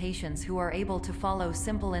 99% of patients who are able to follow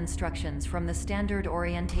simple instructions from the standard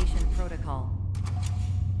orientation protocol.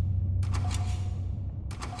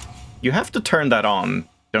 You have to turn that on,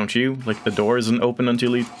 don't you? Like, the door isn't open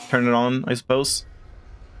until you turn it on, I suppose?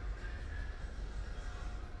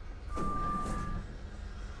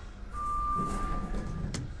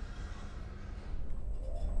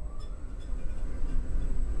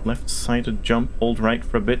 Left-sided jump, hold right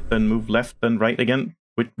for a bit, then move left, then right again.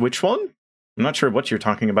 Which one? I'm not sure what you're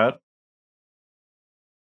talking about.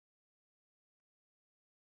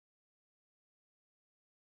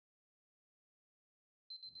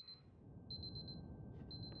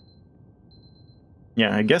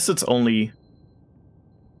 Yeah, I guess it's only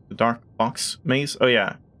the dark box maze. Oh,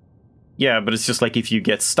 yeah. Yeah, but it's just like if you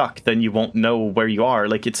get stuck, then you won't know where you are.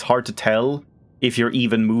 Like, it's hard to tell if you're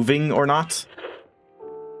even moving or not.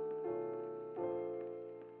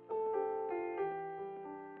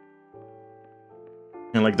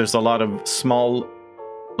 And, like, there's a lot of small,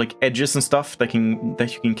 like, edges and stuff that you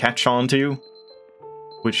can catch onto,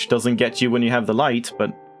 which doesn't get you when you have the light,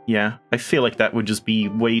 but yeah, I feel like that would just be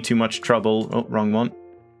way too much trouble. Oh, wrong one.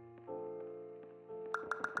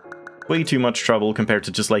 Way too much trouble compared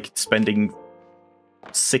to just, like, spending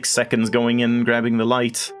 6 seconds going in and grabbing the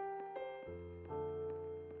light.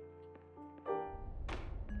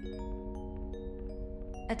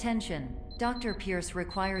 Attention. Dr. Pierce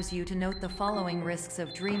requires you to note the following risks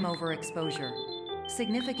of dream overexposure.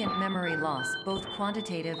 Significant memory loss, both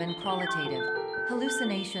quantitative and qualitative.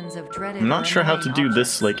 Hallucinations of dreaded I'm not sure how to do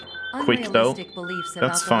this, like, quick, though. unrealistic beliefs That's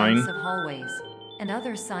about the fine. lengths of hallways, and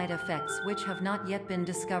other side effects which have not yet been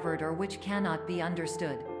discovered or which cannot be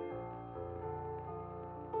understood.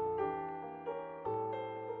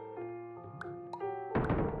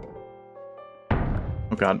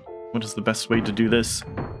 Oh god, what is the best way to do this?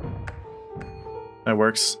 That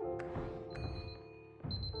works.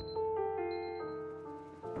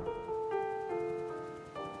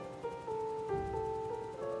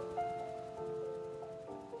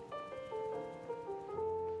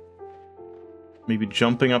 Maybe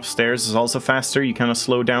jumping upstairs is also faster. You kind of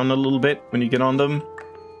slow down a little bit when you get on them.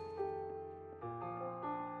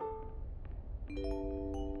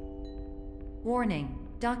 Warning.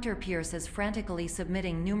 Dr. Pierce is frantically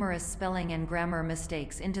submitting numerous spelling and grammar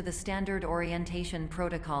mistakes into the standard orientation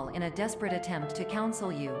protocol in a desperate attempt to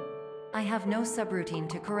counsel you. I have no subroutine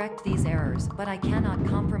to correct these errors, but I cannot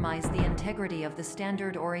compromise the integrity of the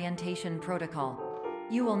standard orientation protocol.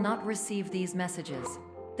 You will not receive these messages.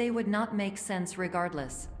 They would not make sense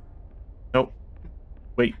regardless. Nope.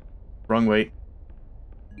 Wait. Wrong way.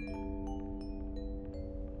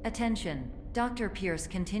 Attention. Dr. Pierce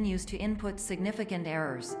continues to input significant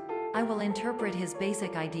errors. I will interpret his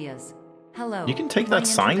basic ideas. Hello. You can take my that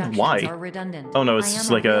sign? introductions Why? are redundant. Oh no, it's I am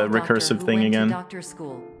just like a real doctor recursive who thing went to again. doctor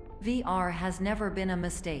school. VR has never been a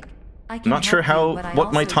mistake. I can I'm not sure help you, but I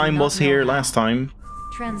what my also do time not was know here how. last time.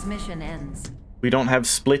 Transmission ends. We don't have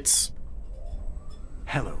splits.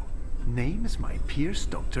 Hello, name is my Pierce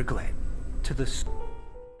Dr. Glenn. To the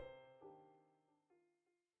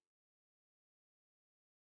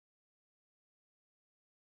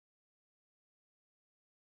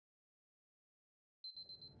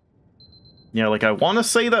Yeah, like I want to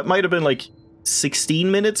say that might have been like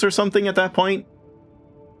 16 minutes or something at that point.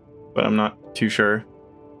 But I'm not too sure.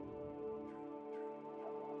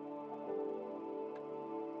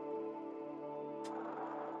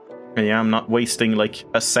 And yeah, I'm not wasting like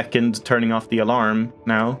a second turning off the alarm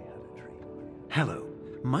now. Hello,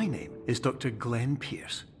 my name is Dr. Glenn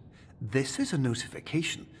Pierce. This is a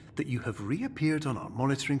notification that you have reappeared on our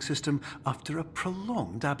monitoring system after a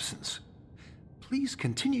prolonged absence. Please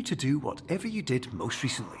continue to do whatever you did most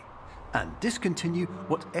recently, and discontinue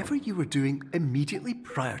whatever you were doing immediately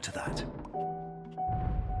prior to that.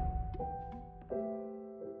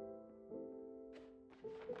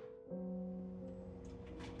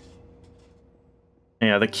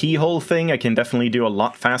 Yeah, the keyhole thing I can definitely do a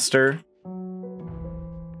lot faster.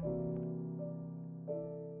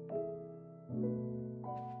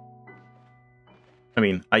 I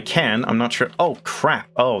mean, I can, I'm not sure. Oh, crap.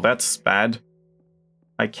 Oh, that's bad.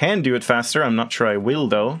 I can do it faster, I'm not sure I will,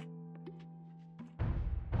 though.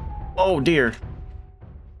 Oh, dear.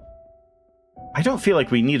 I don't feel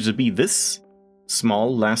like we needed to be this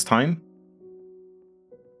small last time.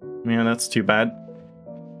 Yeah, that's too bad.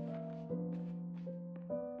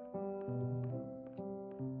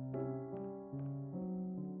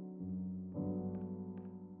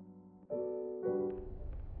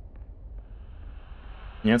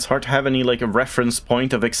 Yeah, it's hard to have any, like, a reference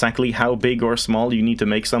point of exactly how big or small you need to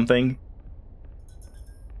make something.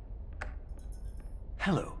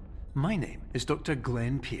 Hello, my name is Dr.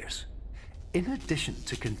 Glenn Pierce. In addition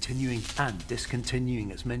to continuing and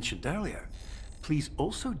discontinuing as mentioned earlier, please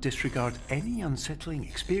also disregard any unsettling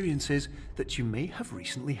experiences that you may have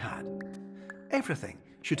recently had. Everything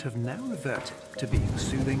should have now reverted to being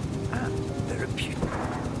soothing and therapeutic.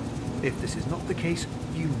 If this is not the case,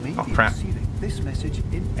 you may be crap. receiving this message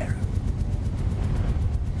in error.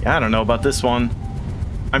 Yeah, I don't know about this one.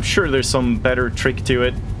 I'm sure there's some better trick to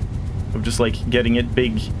it. Of just, like, getting it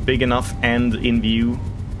big enough and in view.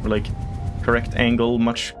 Or, like, correct angle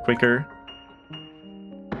much quicker.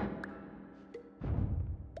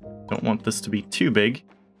 Don't want this to be too big.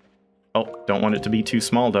 Oh, don't want it to be too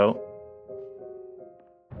small, though.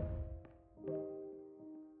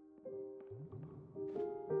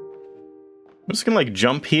 I'm just gonna, like,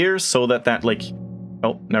 jump here so that like...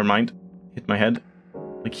 Oh, never mind. Hit my head.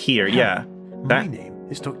 Like here, yeah. My name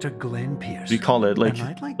is Dr. Glenn Pierce. We call it, like, and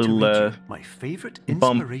I'd like little, to read you my favorite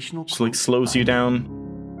bump. inspirational Just, like, quote slows you by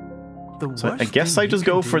down. The So I worst guess thing I you just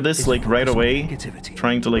can go do for this, is like, right focus on away. negativity.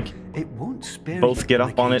 Trying to, like, It won't spare both you get the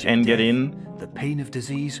up on it cage of and get death, in. The pain of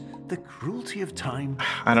disease, the cruelty of time.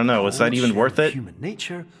 I don't know, is that cold even shell worth of it? Human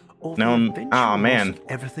nature, or Now the I'm... eventual Ah, loss man. of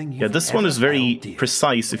everything Yeah, you've this one is ever very held dear.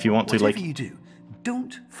 precise if you want to, Whatever like... you do,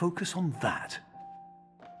 don't focus on that.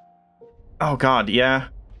 Oh god, yeah.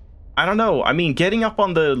 I don't know. I mean, getting up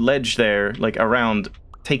on the ledge there, like, around,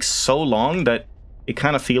 takes so long that it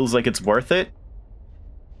kind of feels like it's worth it.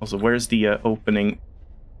 Also, where's the opening?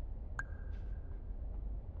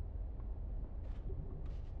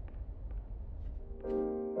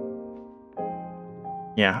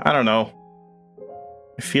 Yeah, I don't know.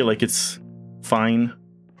 I feel like it's fine.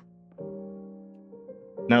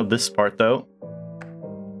 Now this part, though.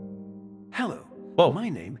 Hello. Whoa. My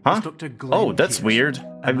name Huh? is Dr. Glenn Oh, that's Pierce, weird.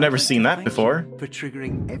 and I've never I'd like seen to that thank before. you for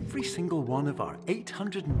triggering every single one of our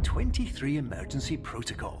 823 emergency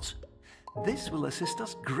protocols. This will assist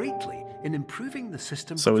us greatly in improving the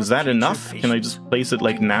system. So for is that future enough? Can I patients. just place it,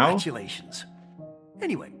 like, now? Congratulations.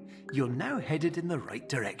 Anyway, you're now headed in the right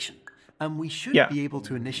direction, and we should Yeah. be able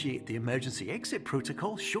to initiate the emergency exit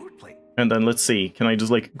protocol shortly. And then let's see. Can I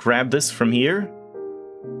just, like, grab this from here?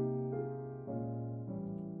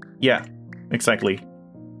 Yeah, exactly.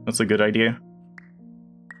 That's a good idea.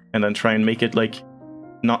 and then try and make it, like,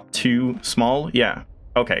 not too small. Yeah.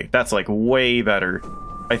 Okay, that's, like, way better.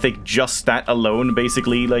 I think just that alone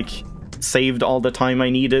basically, like, saved all the time I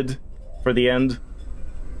needed for the end.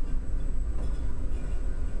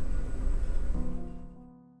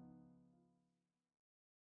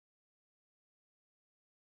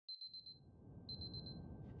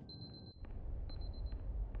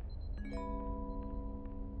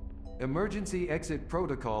 Emergency exit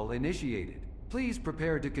protocol initiated. Please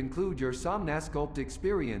prepare to conclude your Somnasculpt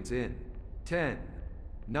experience in 10,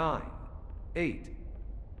 9, 8.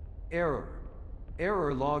 Error.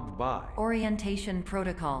 Error logged by. Orientation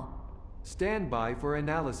protocol. Stand by for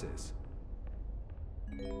analysis.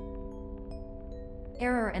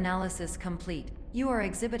 Error analysis complete. You are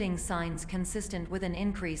exhibiting signs consistent with an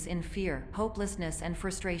increase in fear, hopelessness, and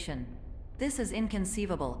frustration. This is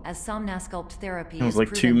inconceivable, as Somnasculpt therapy It was is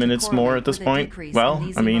like 2 minutes more at this point. Well,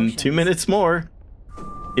 I mean, 2 minutes more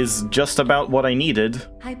is just about what I needed.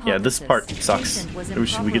 Yeah, this part sucks. I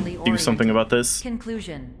wish we could do something about this.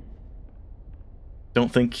 Conclusion.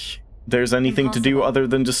 Don't think there's anything to do other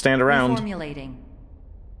than just stand around. Reformulating.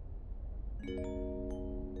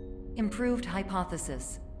 Improved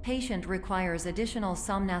hypothesis. Patient requires additional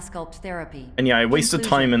Somnasculpt therapy. And yeah, I wasted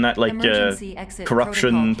time in that, like,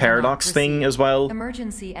 corruption paradox thing as well.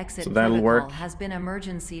 Emergency exit so that'll work. Has been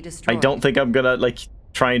emergency destroyed. I don't think I'm gonna, like,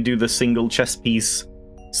 try and do the single chess piece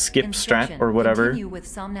skip strat or whatever. Continue with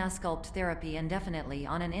Somnasculpt therapy indefinitely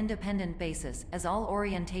on an independent basis, as all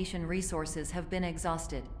orientation resources have been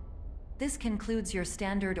exhausted. This concludes your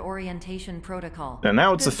standard orientation protocol. And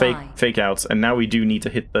now it's a fake outs, and now we do need to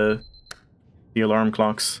hit the alarm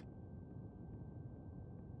clocks.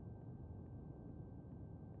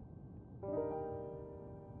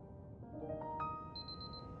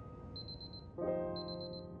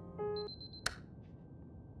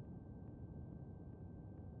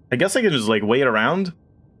 I guess I can just, like, wait around.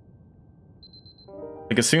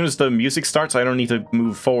 Like, as soon as the music starts, I don't need to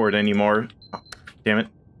move forward anymore. Oh, damn it.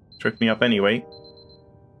 Tripped me up anyway.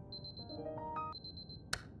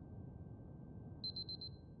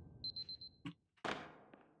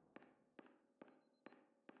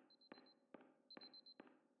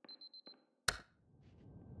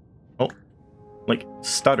 Oh, like,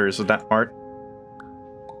 stutters with that part.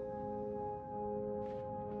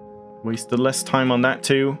 Wasted less time on that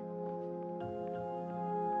too.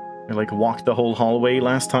 I, like, walked the whole hallway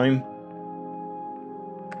last time.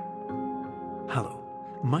 Hello,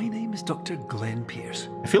 my name is Dr. Glenn Pierce.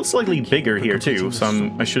 I feel slightly bigger here too,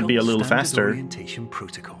 so I should be a little faster. Orientation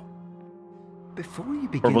protocol. Before you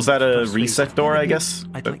begin, Or was that a reset door, I guess?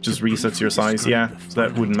 That just resets your size, yeah, so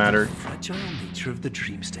that wouldn't matter. Fragile nature of the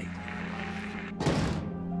dream state.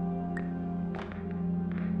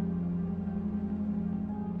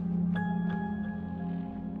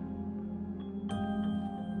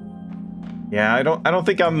 Yeah, I don't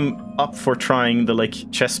think I'm up for trying the,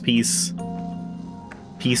 like, chess piece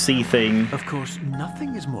PC thing. Of course,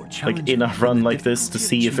 nothing is more challenging, like, in a run like this to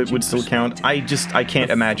see if it would still count. I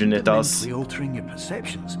can't imagine it does. Altering your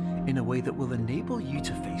perceptions in a way that will enable you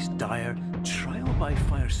to face dire trial by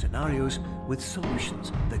fire scenarios with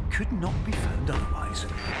solutions that could not be found otherwise.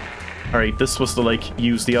 Alright, this was to, like,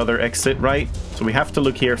 use the other exit, right? So we have to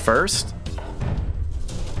look here first.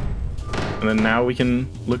 And then now we can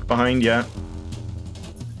look behind, yeah.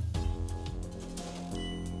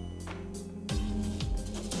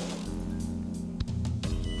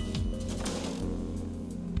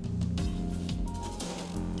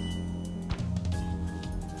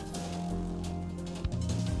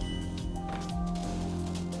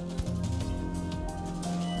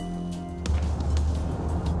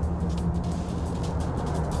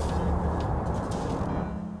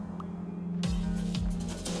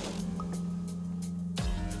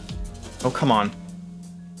 Oh, come on.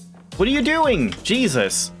 What are you doing?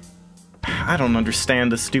 Jesus. I don't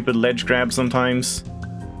understand the stupid ledge grab sometimes.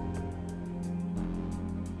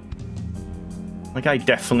 Like, I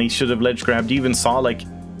definitely should have ledge grabbed. You even saw, like,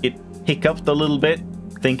 it hiccuped a little bit,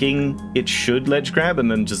 thinking it should ledge grab,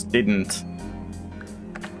 and then just didn't.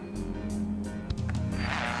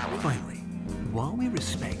 Finally, while we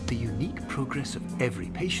respect the unique progress of every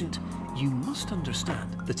patient, you must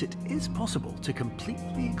understand that it is possible to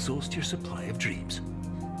completely exhaust your supply of dreams,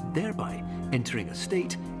 thereby entering a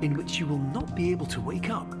state in which you will not be able to wake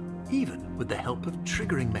up, even with the help of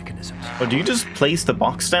triggering mechanisms. Oh, do you just place the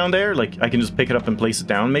box down there? Like, I can just pick it up and place it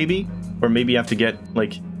down, maybe? Or maybe you have to get,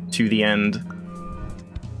 like, to the end.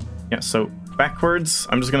 Yeah, so backwards.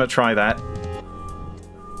 I'm just gonna try that.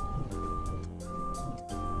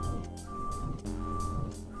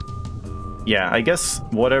 Yeah, I guess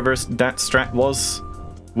whatever that strat was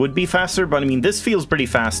would be faster, but I mean, this feels pretty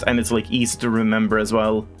fast, and it's like easy to remember as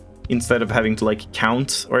well. Instead of having to like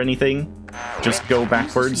count or anything, just go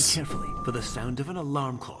backwards. Listen carefully for the sound of an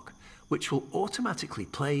alarm clock, which will automatically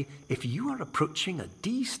play if you are approaching a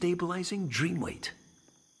destabilizing dream weight.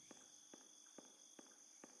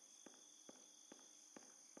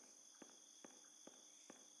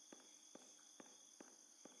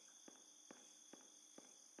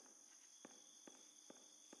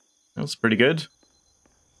 That's pretty good.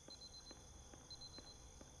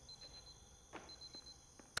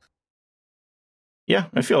 Yeah,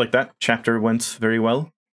 I feel like that chapter went very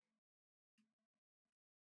well.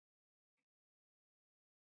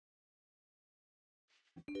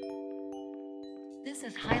 This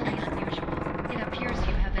is highly unusual. It appears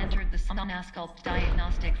you have entered the Somnasculpt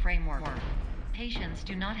diagnostic framework. Patients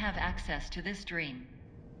do not have access to this dream.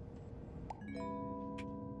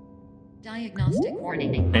 Diagnostic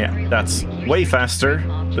warning. Yeah, that's way faster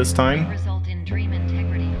this time. Result in dream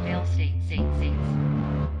integrity fail states.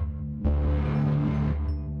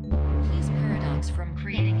 Please paradox from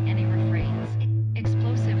creating any refrains.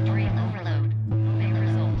 Explosive dream overload may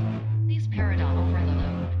result. Please paradox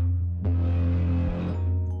overload.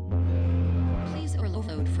 Please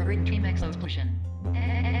overload for dream explosion.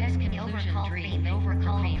 Conclusion dream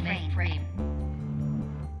overcall frame.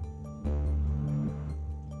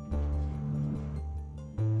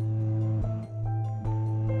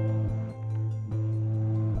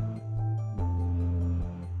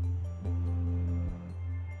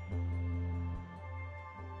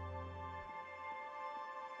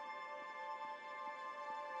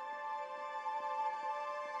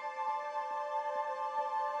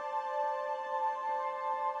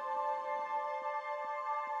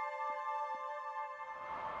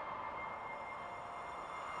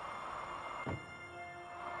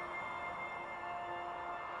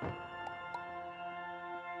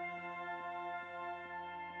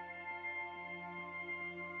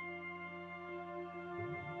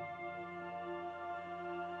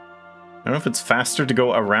 I don't know if it's faster to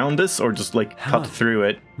go around this or just like cut through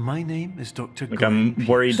it. My name is Dr. Like I'm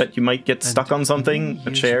worried that you might get stuck on something,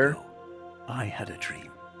 a chair. I had a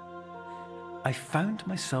dream. I found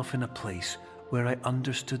myself in a place where I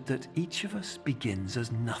understood that each of us begins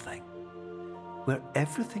as nothing, where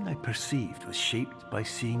everything I perceived was shaped by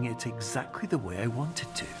seeing it exactly the way I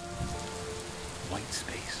wanted to. White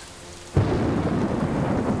space.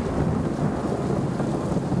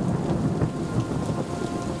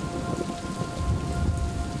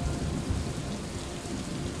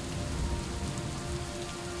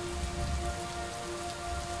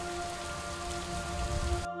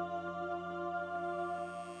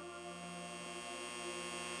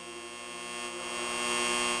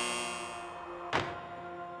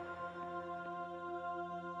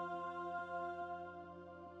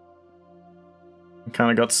 Kind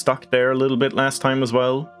of got stuck there a little bit last time as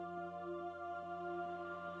well.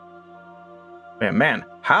 Man,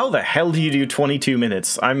 how the hell do you do 22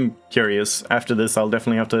 minutes? I'm curious. After this, I'll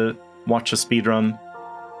definitely have to watch a speedrun.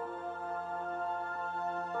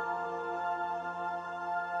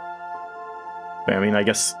 I mean, I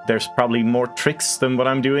guess there's probably more tricks than what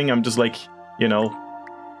I'm doing. I'm just like, you know,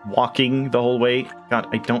 walking the whole way. God,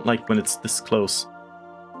 I don't like when it's this close.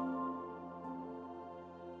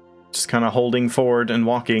 Just kind of holding forward and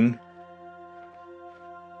walking.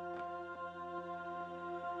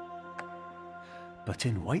 But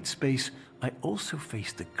in white space, I also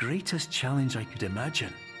faced the greatest challenge I could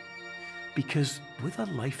imagine. Because with a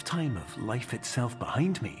lifetime of life itself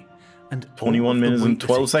behind me, and 21 minutes and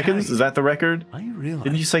 12 seconds? Is that the record?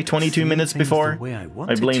 Didn't you say 22 minutes before?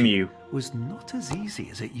 I blame you. Was not as easy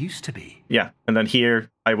as it used to be. Yeah, and then here,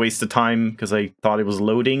 I wasted time because I thought it was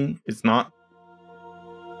loading. It's not.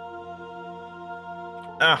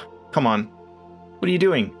 Ah, come on. What are you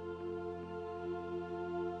doing?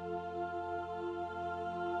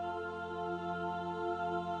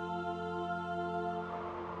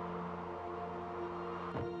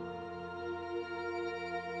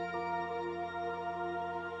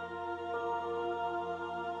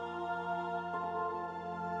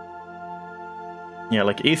 Yeah,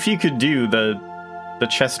 like if you could do the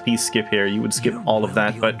chess piece skip here, you would skip all of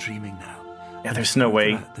that, but dreaming now. yeah, there's no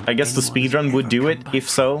way. I guess the speedrun would do it, if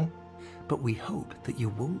so. But we hope that you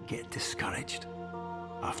won't get discouraged.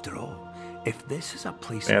 After all, if this is a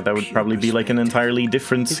place, yeah, that would probably be like an entirely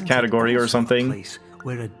different category or something. A place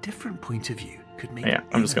where a different point of view could make. Yeah,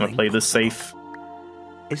 I'm just gonna play this safe.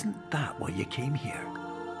 Isn't that why you came here?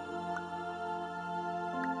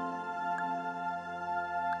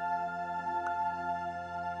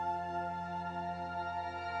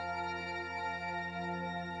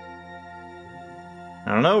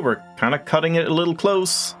 I don't don't know, we're kind of cutting it a little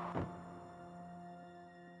close.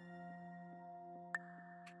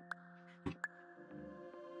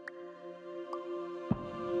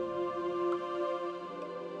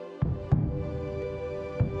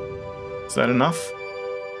 Is that enough?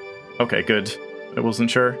 Okay, good. I wasn't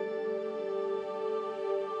sure.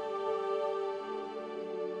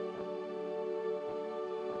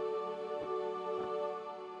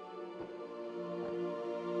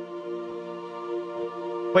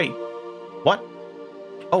 Wait, what?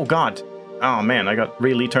 Oh god. Oh man, I got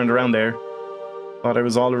really turned around there. Thought I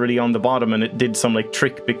was already on the bottom and it did some like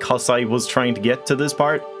trick because I was trying to get to this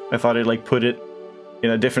part. I thought it like put it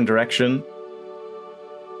in a different direction.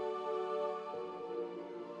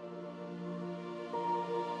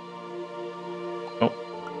 Oh.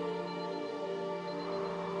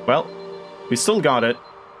 Well, we still got it.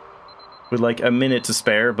 With like a minute to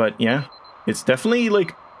spare, but yeah. It's definitely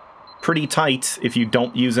like pretty tight if you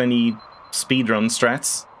don't use any speedrun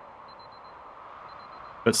strats.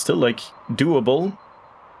 But still, like, doable.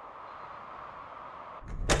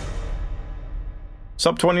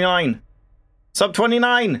 Sub 29! Sub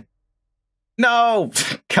 29! No!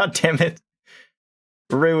 God damn it.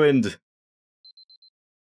 Ruined.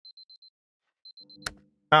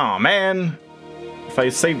 Oh man. If I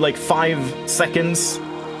saved like 5 seconds.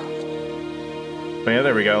 Oh yeah,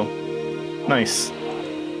 there we go. Nice.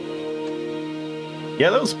 Yeah,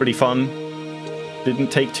 that was pretty fun.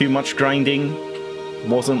 Didn't take too much grinding.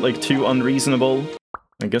 Wasn't, like, too unreasonable.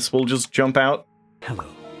 I guess we'll just jump out. Hello.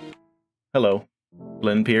 Hello,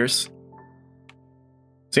 Glenn Pierce.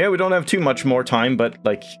 So yeah, we don't have too much more time, but,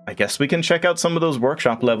 like, I guess we can check out some of those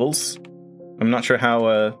workshop levels. I'm not sure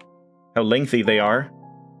how lengthy they are.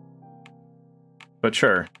 But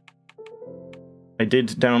sure. I did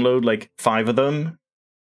download, like, 5 of them.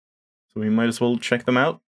 So we might as well check them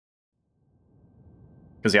out.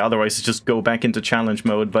 Because yeah, otherwise it's just go back into challenge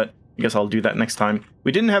mode, but I guess I'll do that next time.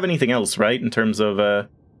 We didn't have anything else, right? In terms of, I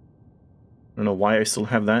don't know why I still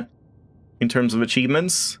have that. In terms of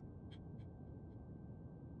achievements.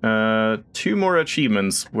 2 more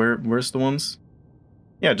achievements. Where's the ones?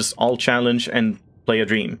 Yeah, just all challenge and play a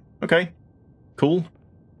dream. Okay. Cool.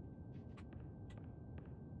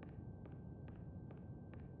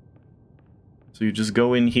 So you just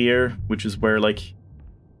go in here, which is where, like,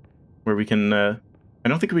 where we can, I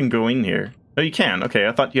don't think we can go in here. Oh, you can. Okay,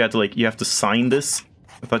 I thought you had to, like, you have to sign this.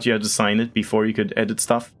 I thought you had to sign it before you could edit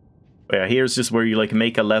stuff. But yeah, here's just where you, like,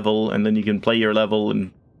 make a level, and then you can play your level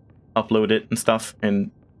and upload it and stuff. And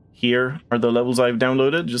here are the levels I've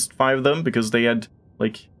downloaded. Just 5 of them, because they had,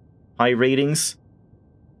 like, high ratings.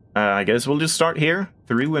 I guess we'll just start here.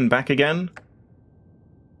 Through and back again.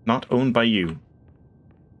 Not owned by you.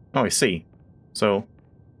 Oh, I see. So...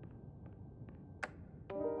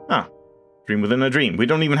 Ah. Dream within a dream. We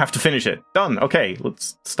don't even have to finish it. Done. Okay,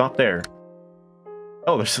 let's stop there.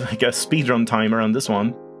 Oh, there's like a speedrun timer on this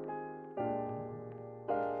one.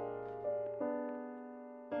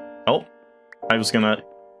 Oh, I was gonna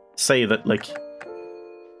say that, like...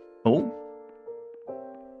 Oh?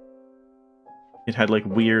 It had, like,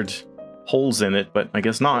 weird holes in it, but I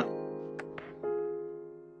guess not.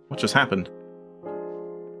 What just happened?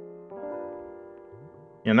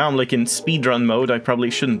 Yeah, now I'm, like, in speedrun mode. I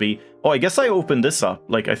probably shouldn't be. Oh, I guess I opened this up.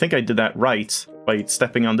 Like, I think I did that right. By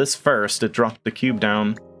stepping on this first, it dropped the cube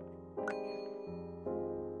down.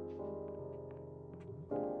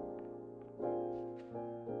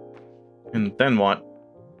 And then what?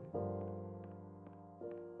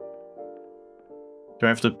 Do I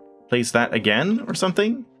have to place that again or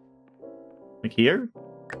something? Like here?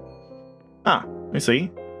 Ah, I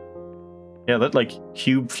see. Yeah, that, like,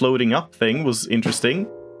 cube floating up thing was interesting.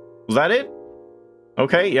 Was that it?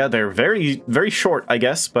 Okay, yeah, they're very, very short, I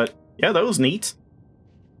guess, but yeah, that was neat.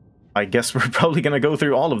 I guess we're probably gonna go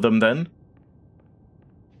through all of them then.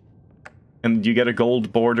 And you get a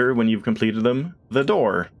gold border when you've completed them. The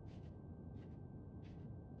door.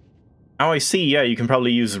 Oh, I see, yeah, you can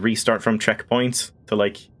probably use restart from checkpoints to,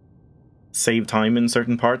 like, save time in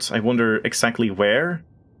certain parts. I wonder exactly where.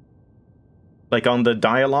 Like on the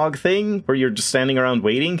dialogue thing, where you're just standing around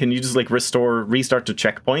waiting, can you just, like, restart to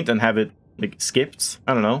checkpoint and have it, like, skipped?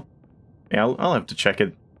 I don't know. Yeah, I'll have to check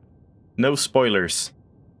it. No spoilers.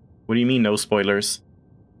 What do you mean, no spoilers?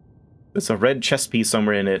 There's a red chess piece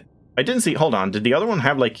somewhere in it. I didn't see... Hold on, did the other one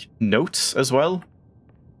have, like, notes as well?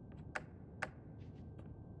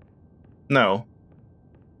 No.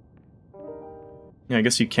 Yeah, I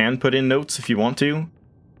guess you can put in notes if you want to.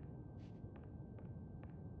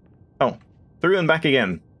 Oh. Through and back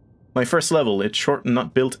again. My first level, it's short and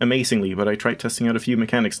not built amazingly, but I tried testing out a few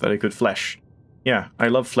mechanics that I could flesh. Yeah, I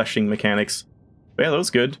love fleshing mechanics. Yeah, that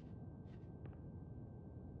was good.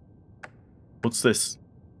 What's this?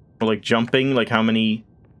 Or like jumping, like how many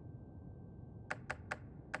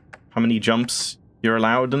jumps you're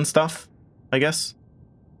allowed and stuff, I guess.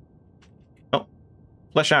 Oh,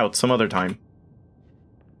 flesh out some other time.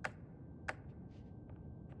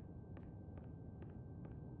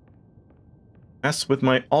 As with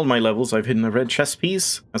all my levels, I've hidden a red chess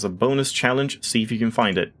piece as a bonus challenge. See if you can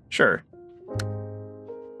find it. Sure.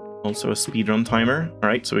 Also a speedrun timer.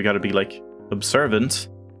 Alright, so we gotta be, like, observant.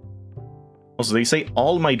 Also, they say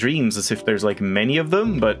all my dreams as if there's, like, many of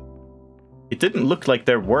them, but it didn't look like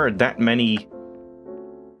there were that many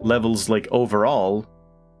levels, like, overall.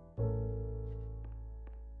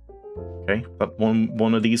 Okay, but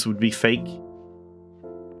one of these would be fake.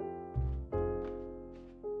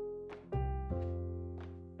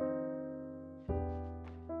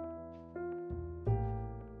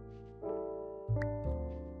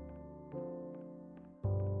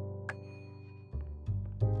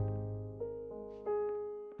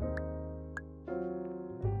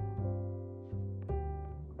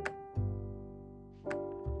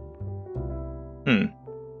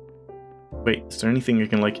 Wait, is there anything I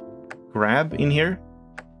can, like, grab in here?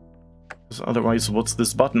 Because otherwise, what's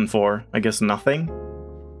this button for? I guess nothing?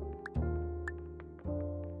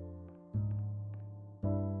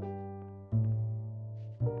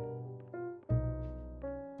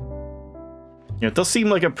 Yeah, it does seem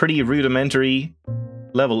like a pretty rudimentary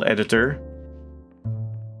level editor.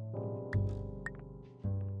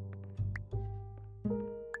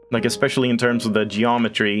 Like, especially in terms of the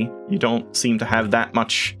geometry, you don't seem to have that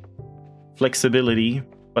much flexibility.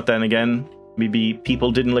 But then again, maybe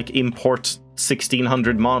people didn't, like, import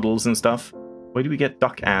 1600 models and stuff. Why do we get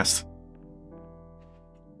duck ass?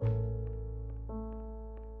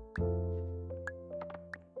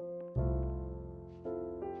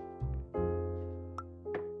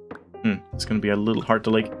 It's gonna be a little hard to,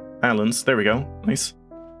 like, balance. There we go. Nice.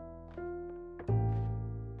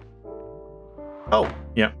 Oh,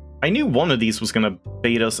 yeah. I knew one of these was gonna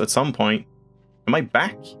bait us at some point. Am I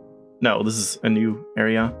back? No, this is a new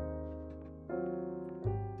area.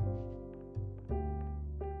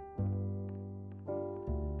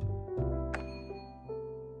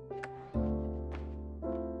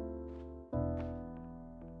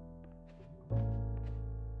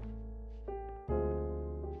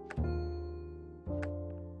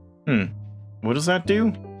 What does that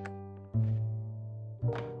do?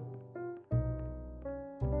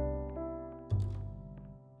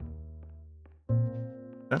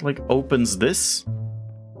 That, like, opens this?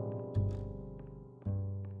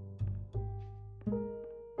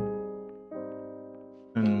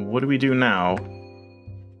 And what do we do now?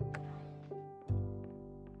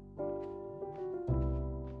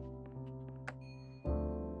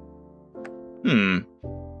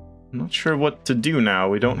 I'm not sure what to do now.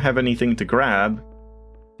 We don't have anything to grab.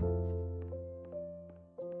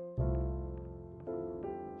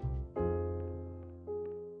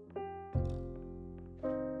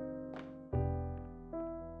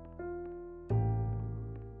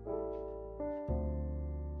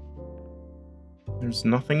 There's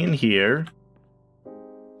nothing in here.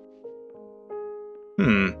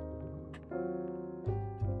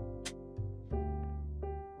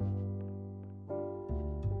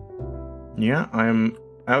 Yeah, I'm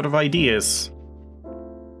out of ideas.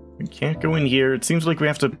 We can't go in here. It seems like we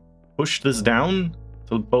have to push this down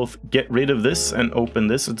to both get rid of this and open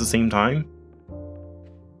this at the same time.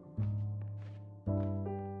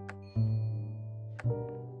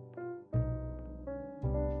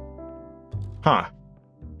 Huh.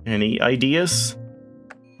 Any ideas?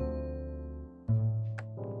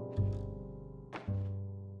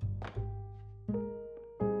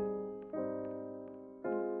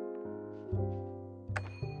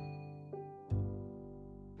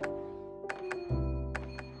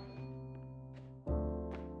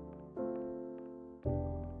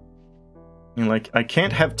 Like, I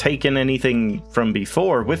can't have taken anything from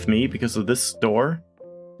before with me because of this door.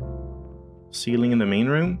 Ceiling in the main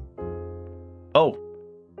room? Oh.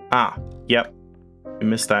 Ah, yep. I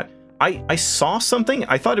missed that. I saw something.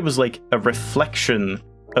 I thought it was like a reflection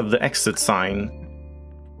of the exit sign.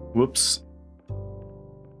 Whoops.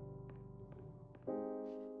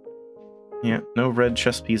 Yeah, no red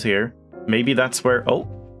chess piece here. Maybe that's where... Oh.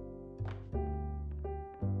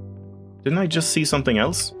 Didn't I just see something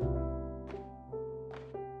else?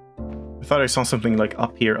 I thought I saw something, like,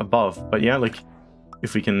 up here above. But yeah, like,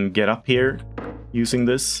 if we can get up here using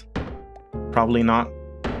this, probably not.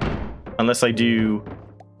 Unless I do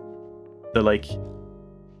the, like,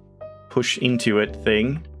 push into it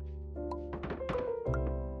thing.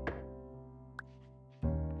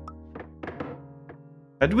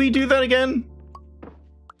 Did we do that again?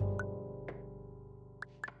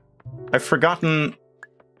 I've forgotten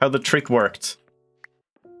how the trick worked.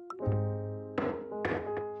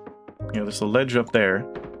 Yeah, there's a ledge up there.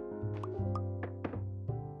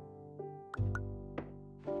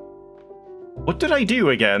 What did I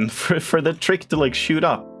do again for the trick to, like, shoot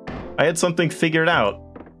up? I had something figured out.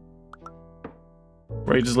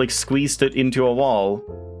 Where I just, like, squeezed it into a wall.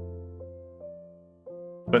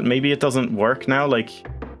 But maybe it doesn't work now, like...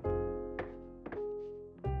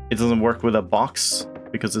 It doesn't work with a box,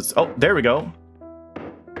 because it's... Oh, there we go!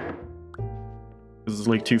 This is,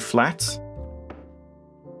 like, too flat.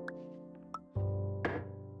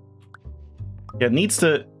 Yeah, it needs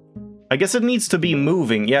to... I guess it needs to be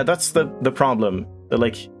moving. Yeah, that's the problem. The,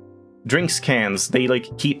 like, drinks cans, they,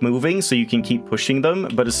 like, keep moving, so you can keep pushing them,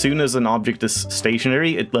 but as soon as an object is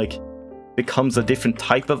stationary, it, like, becomes a different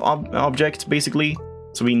type of object, basically.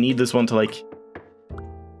 So we need this one to, like,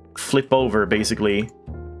 flip over, basically,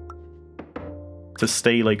 to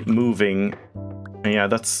stay, like, moving. And yeah,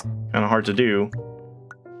 that's kind of hard to do.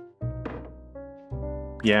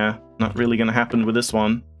 Yeah, not really gonna happen with this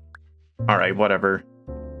one. Alright, whatever.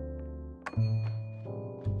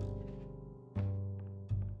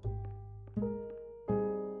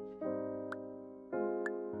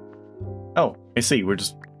 Oh, I see, we're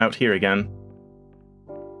just out here again.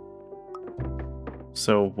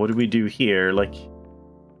 So, what do we do here? Like,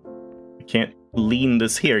 I can't lean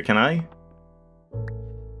this here, can I?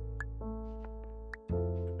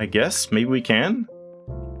 I guess, maybe we can?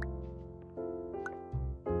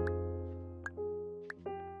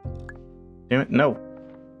 Damn it, no.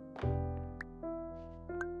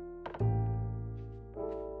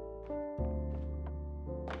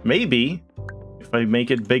 Maybe, if I make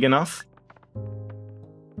it big enough.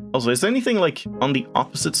 Also, is there anything, like, on the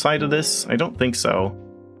opposite side of this? I don't think so.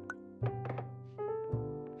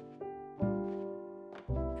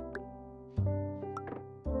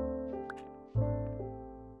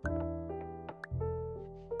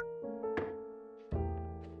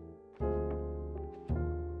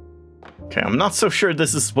 Okay, I'm not so sure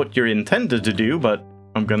this is what you're intended to do, but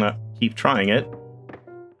I'm gonna keep trying it.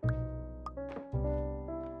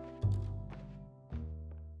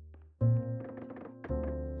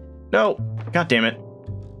 No! God damn it.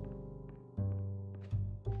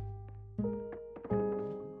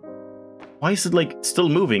 Why is it, like, still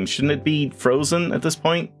moving? Shouldn't it be frozen at this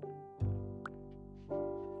point?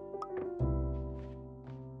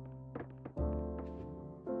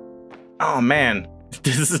 Oh, man.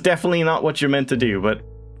 This is definitely not what you're meant to do, but...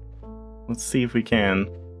 Let's see if we can.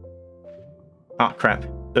 Ah, crap.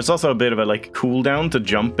 There's also a bit of a, like, cooldown to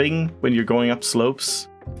jumping when you're going up slopes.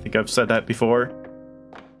 I think I've said that before.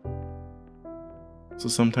 So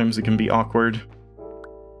sometimes it can be awkward.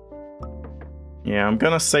 Yeah, I'm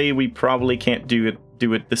gonna say we probably can't do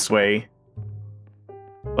it this way.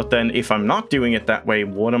 But then if I'm not doing it that way,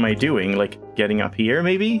 what am I doing? Like, getting up here,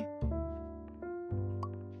 maybe?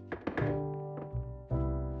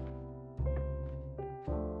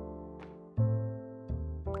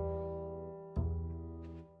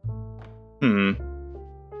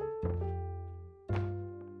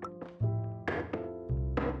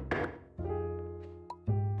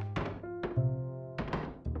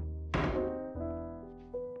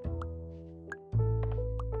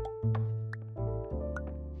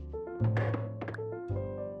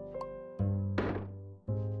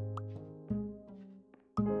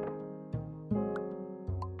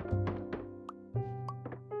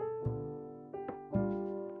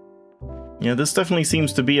 Yeah, this definitely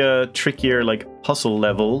seems to be a trickier, like, puzzle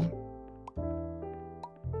level.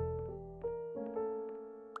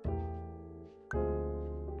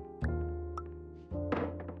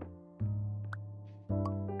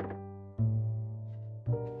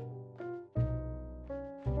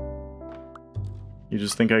 You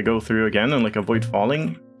just think I go through again and, like, avoid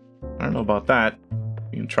falling? I don't know about that.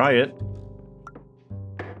 You can try it.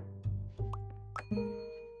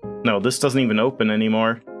 No, this doesn't even open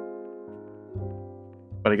anymore.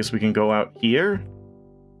 But I guess we can go out here?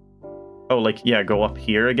 Oh, like, yeah, go up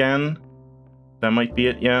here again? That might be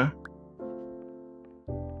it, yeah.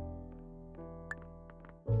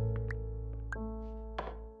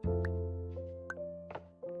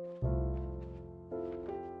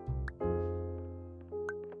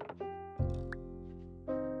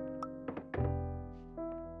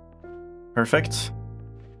 Perfect.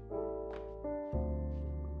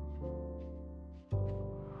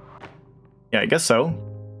 Yeah, I guess so.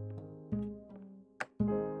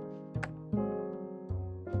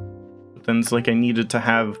 But then it's like I needed to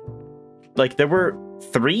have... Like, there were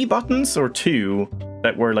 3 buttons or 2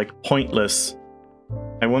 that were, like, pointless.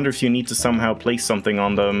 I wonder if you need to somehow place something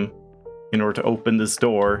on them in order to open this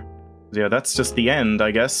door. Yeah, that's just the end,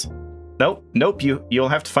 I guess. Nope, nope, you'll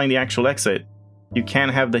have to find the actual exit. You can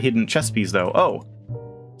have the hidden chess piece, though. Oh,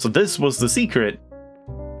 so this was the secret.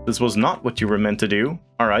 This was not what you were meant to do.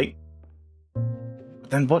 Alright.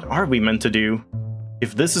 Then what are we meant to do?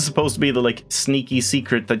 If this is supposed to be the, like, sneaky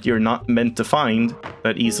secret that you're not meant to find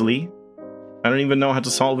that easily, I don't even know how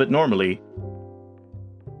to solve it normally.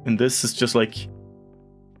 And this is just, like,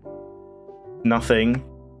 nothing.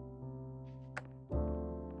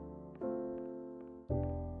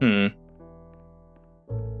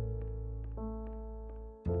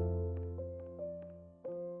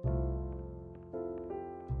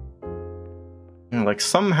 Yeah, like,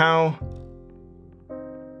 somehow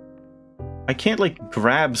I can't, like,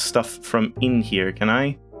 grab stuff from in here, can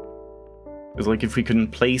I? Because, like, if we can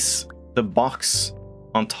place the box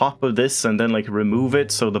on top of this and then, like, remove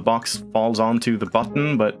it so the box falls onto the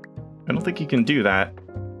button, but I don't think you can do that.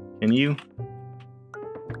 Can you?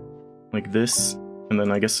 Like this, and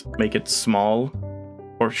then I guess make it small.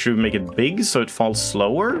 Or should we make it big so it falls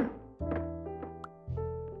slower?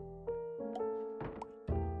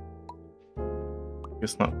 I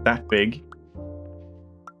guess not that big.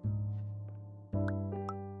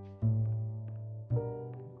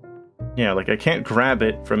 Yeah, like I can't grab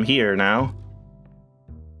it from here now.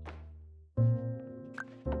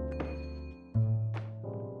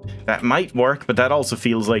 That might work, but that also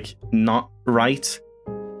feels like not right.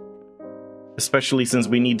 Especially since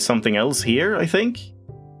we need something else here, I think.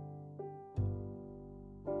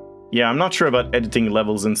 Yeah, I'm not sure about editing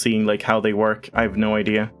levels and seeing like how they work. I have no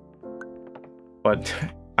idea. But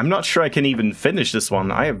I'm not sure I can even finish this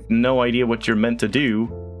one. I have no idea what you're meant to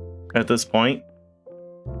do at this point.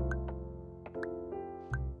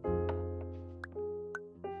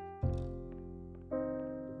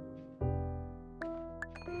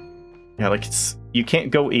 Yeah, like you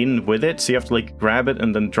can't go in with it, so you have to like grab it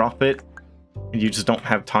and then drop it. And you just don't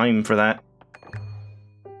have time for that.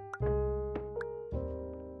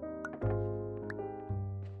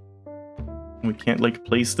 We can't like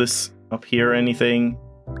place this up here or anything.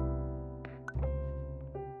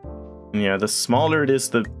 And yeah, the smaller it is,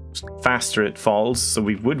 the faster it falls, so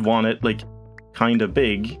we would want it like kind of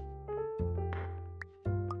big.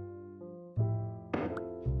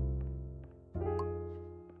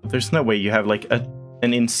 There's no way you have like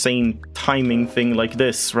an insane timing thing like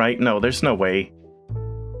this, right? No, there's no way.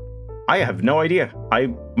 I have no idea.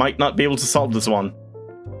 I might not be able to solve this one.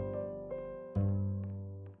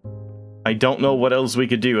 I don't know what else we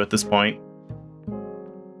could do at this point.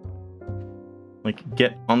 Like,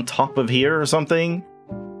 get on top of here or something?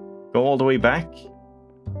 Go all the way back?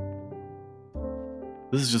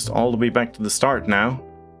 This is just all the way back to the start now.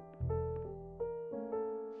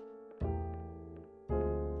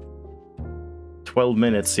 "12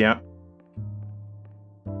 minutes, yeah.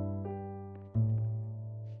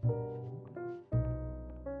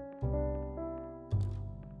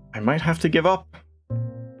 I might have to give up.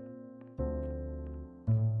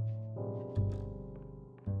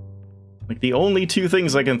 Like, the only two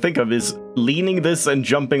things I can think of is leaning this and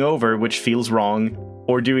jumping over, which feels wrong,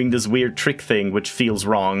 or doing this weird trick thing, which feels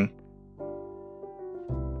wrong.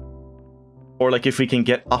 Or, like, if we can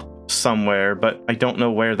get up somewhere, but I don't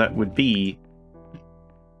know where that would be.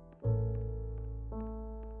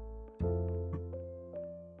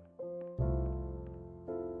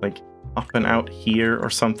 Like, up and out here or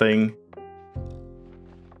something.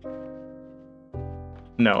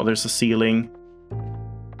 No, there's a ceiling.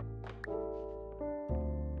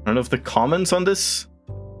 I don't know if the comments on this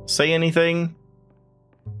say anything.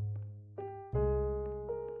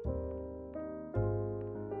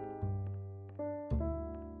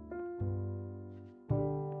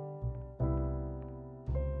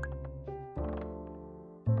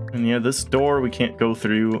 And yeah, this door we can't go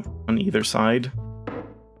through on either side.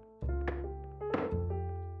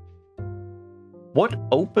 What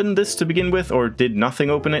opened this to begin with, or did nothing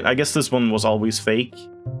open it? I guess this one was always fake.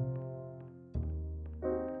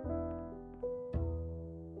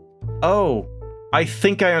 Oh, I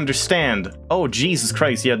think I understand. Oh, Jesus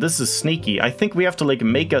Christ, yeah, this is sneaky. I think we have to, like,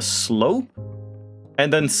 make a slope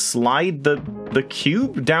and then slide the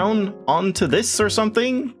cube down onto this or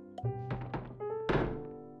something?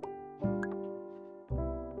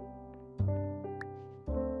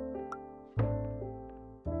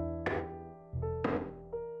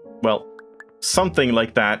 Well, something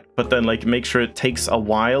like that, but then, like, make sure it takes a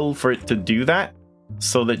while for it to do that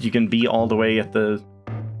so that you can be all the way at the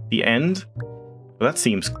end. Well, that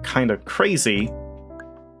seems kind of crazy.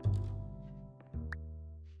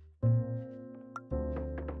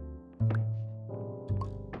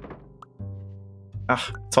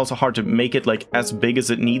 it's also hard to make it like as big as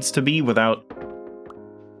it needs to be without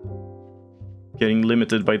getting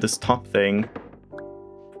limited by this top thing.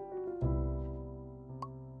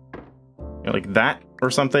 You know, like that or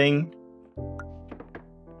something.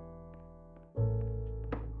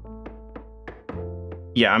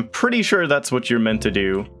 Yeah, I'm pretty sure that's what you're meant to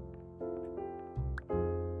do.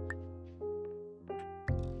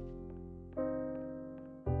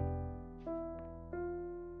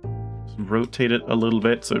 Just rotate it a little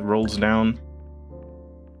bit so it rolls down.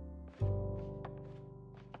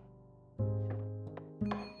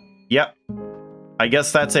 Yep. I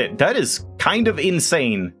guess that's it. That is kind of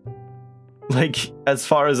insane. Like, as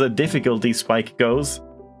far as a difficulty spike goes.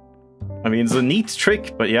 I mean, it's a neat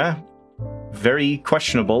trick, but yeah. Very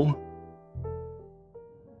questionable.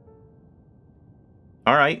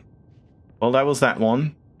 Alright. Well, that was that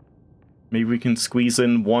one. Maybe we can squeeze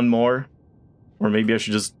in one more. Or maybe I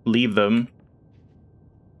should just leave them.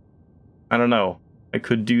 I don't know. I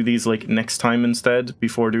could do these, like, next time instead,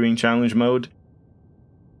 before doing challenge mode.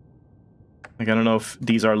 Like, I don't know if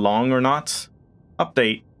these are long or not.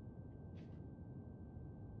 Update.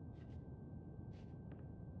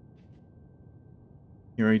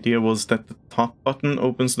 Your idea was that the top button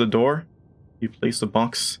opens the door. You place the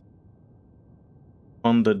box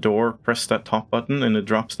on the door, press that top button, and it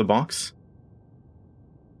drops the box.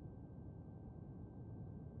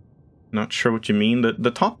 Not sure what you mean.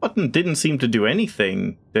 The top button didn't seem to do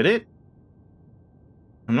anything, did it?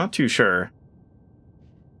 I'm not too sure.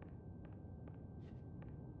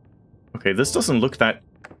 Okay, this doesn't look that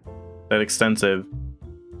extensive.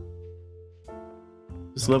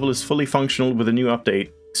 This level is fully functional with a new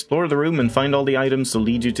update. Explore the room and find all the items to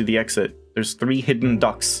lead you to the exit. There's 3 hidden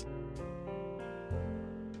ducts.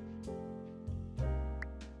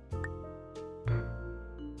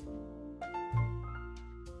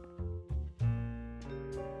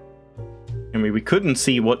 I mean, we couldn't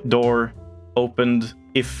see what door opened,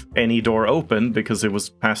 if any door opened, because it was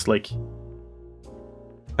past, like,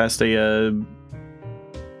 past a,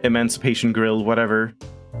 emancipation grill, whatever.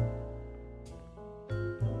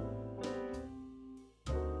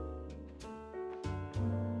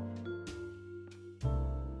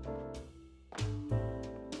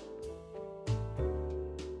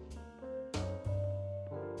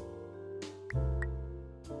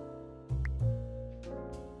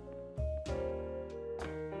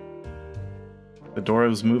 The door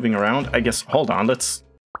was moving around. I guess, hold on, let's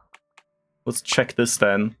check this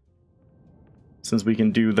then. Since we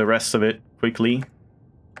can do the rest of it quickly.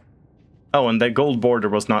 Oh, and that gold border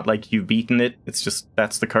was not like you've beaten it. It's just,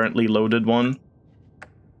 that's the currently loaded one.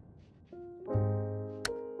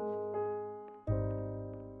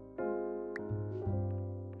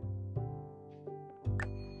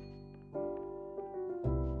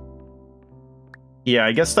 Yeah,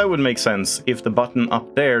 I guess that would make sense if the button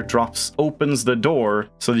up there opens the door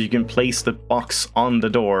so that you can place the box on the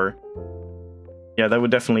door. Yeah, that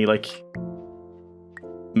would definitely, like,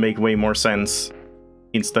 make way more sense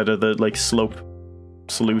instead of the, like, slope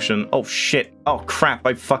solution. Oh, shit. Oh, crap,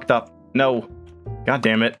 I fucked up. No. God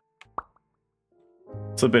damn it.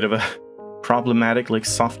 It's a bit of a problematic, like,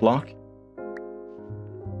 soft lock.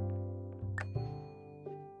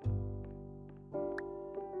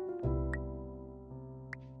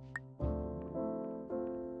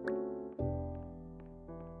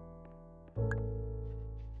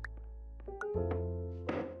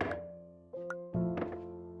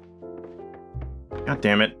 God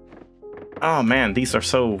damn it. Oh man, these are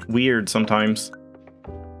so weird sometimes.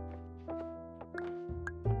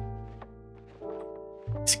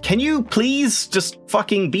 Can you please just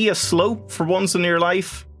fucking be a slope for once in your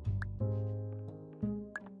life?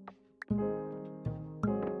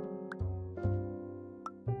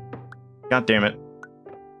 God damn it.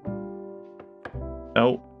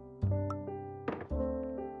 No.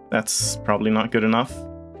 That's probably not good enough.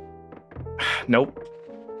 Nope.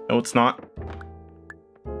 No, it's not.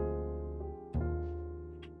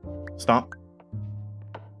 Stop.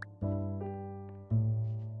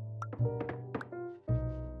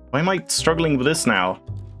 Why am I struggling with this now?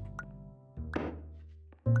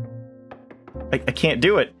 I can't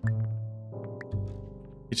do it.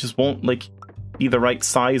 It just won't, like, be the right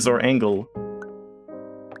size or angle.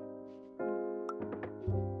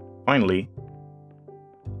 Finally.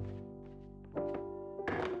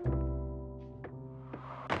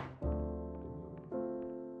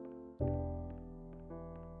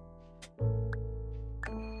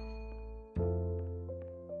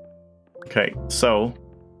 Okay, so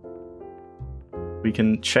we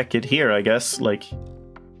can check it here, I guess, like...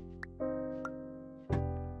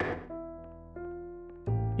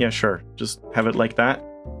 Yeah, sure. Just have it like that.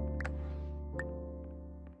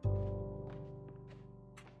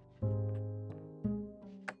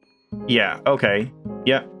 Yeah, okay.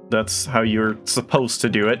 Yeah, that's how you're supposed to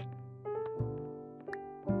do it.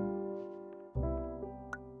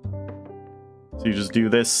 So you just do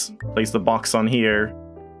this, place the box on here,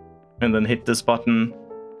 and then hit this button.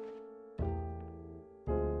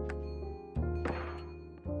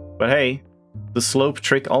 But hey, the slope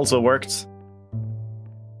trick also worked.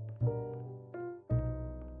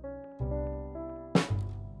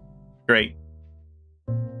 Great.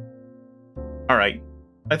 Alright.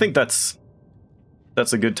 I think that's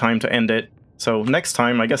a good time to end it. So next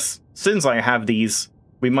time, I guess, since I have these,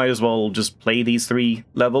 we might as well just play these 3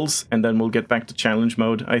 levels, and then we'll get back to challenge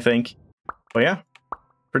mode, I think. But yeah,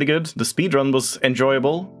 pretty good. The speedrun was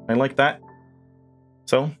enjoyable. I like that.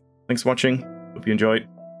 So, thanks for watching. Hope you enjoyed.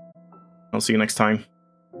 I'll see you next time.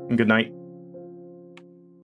 And good night.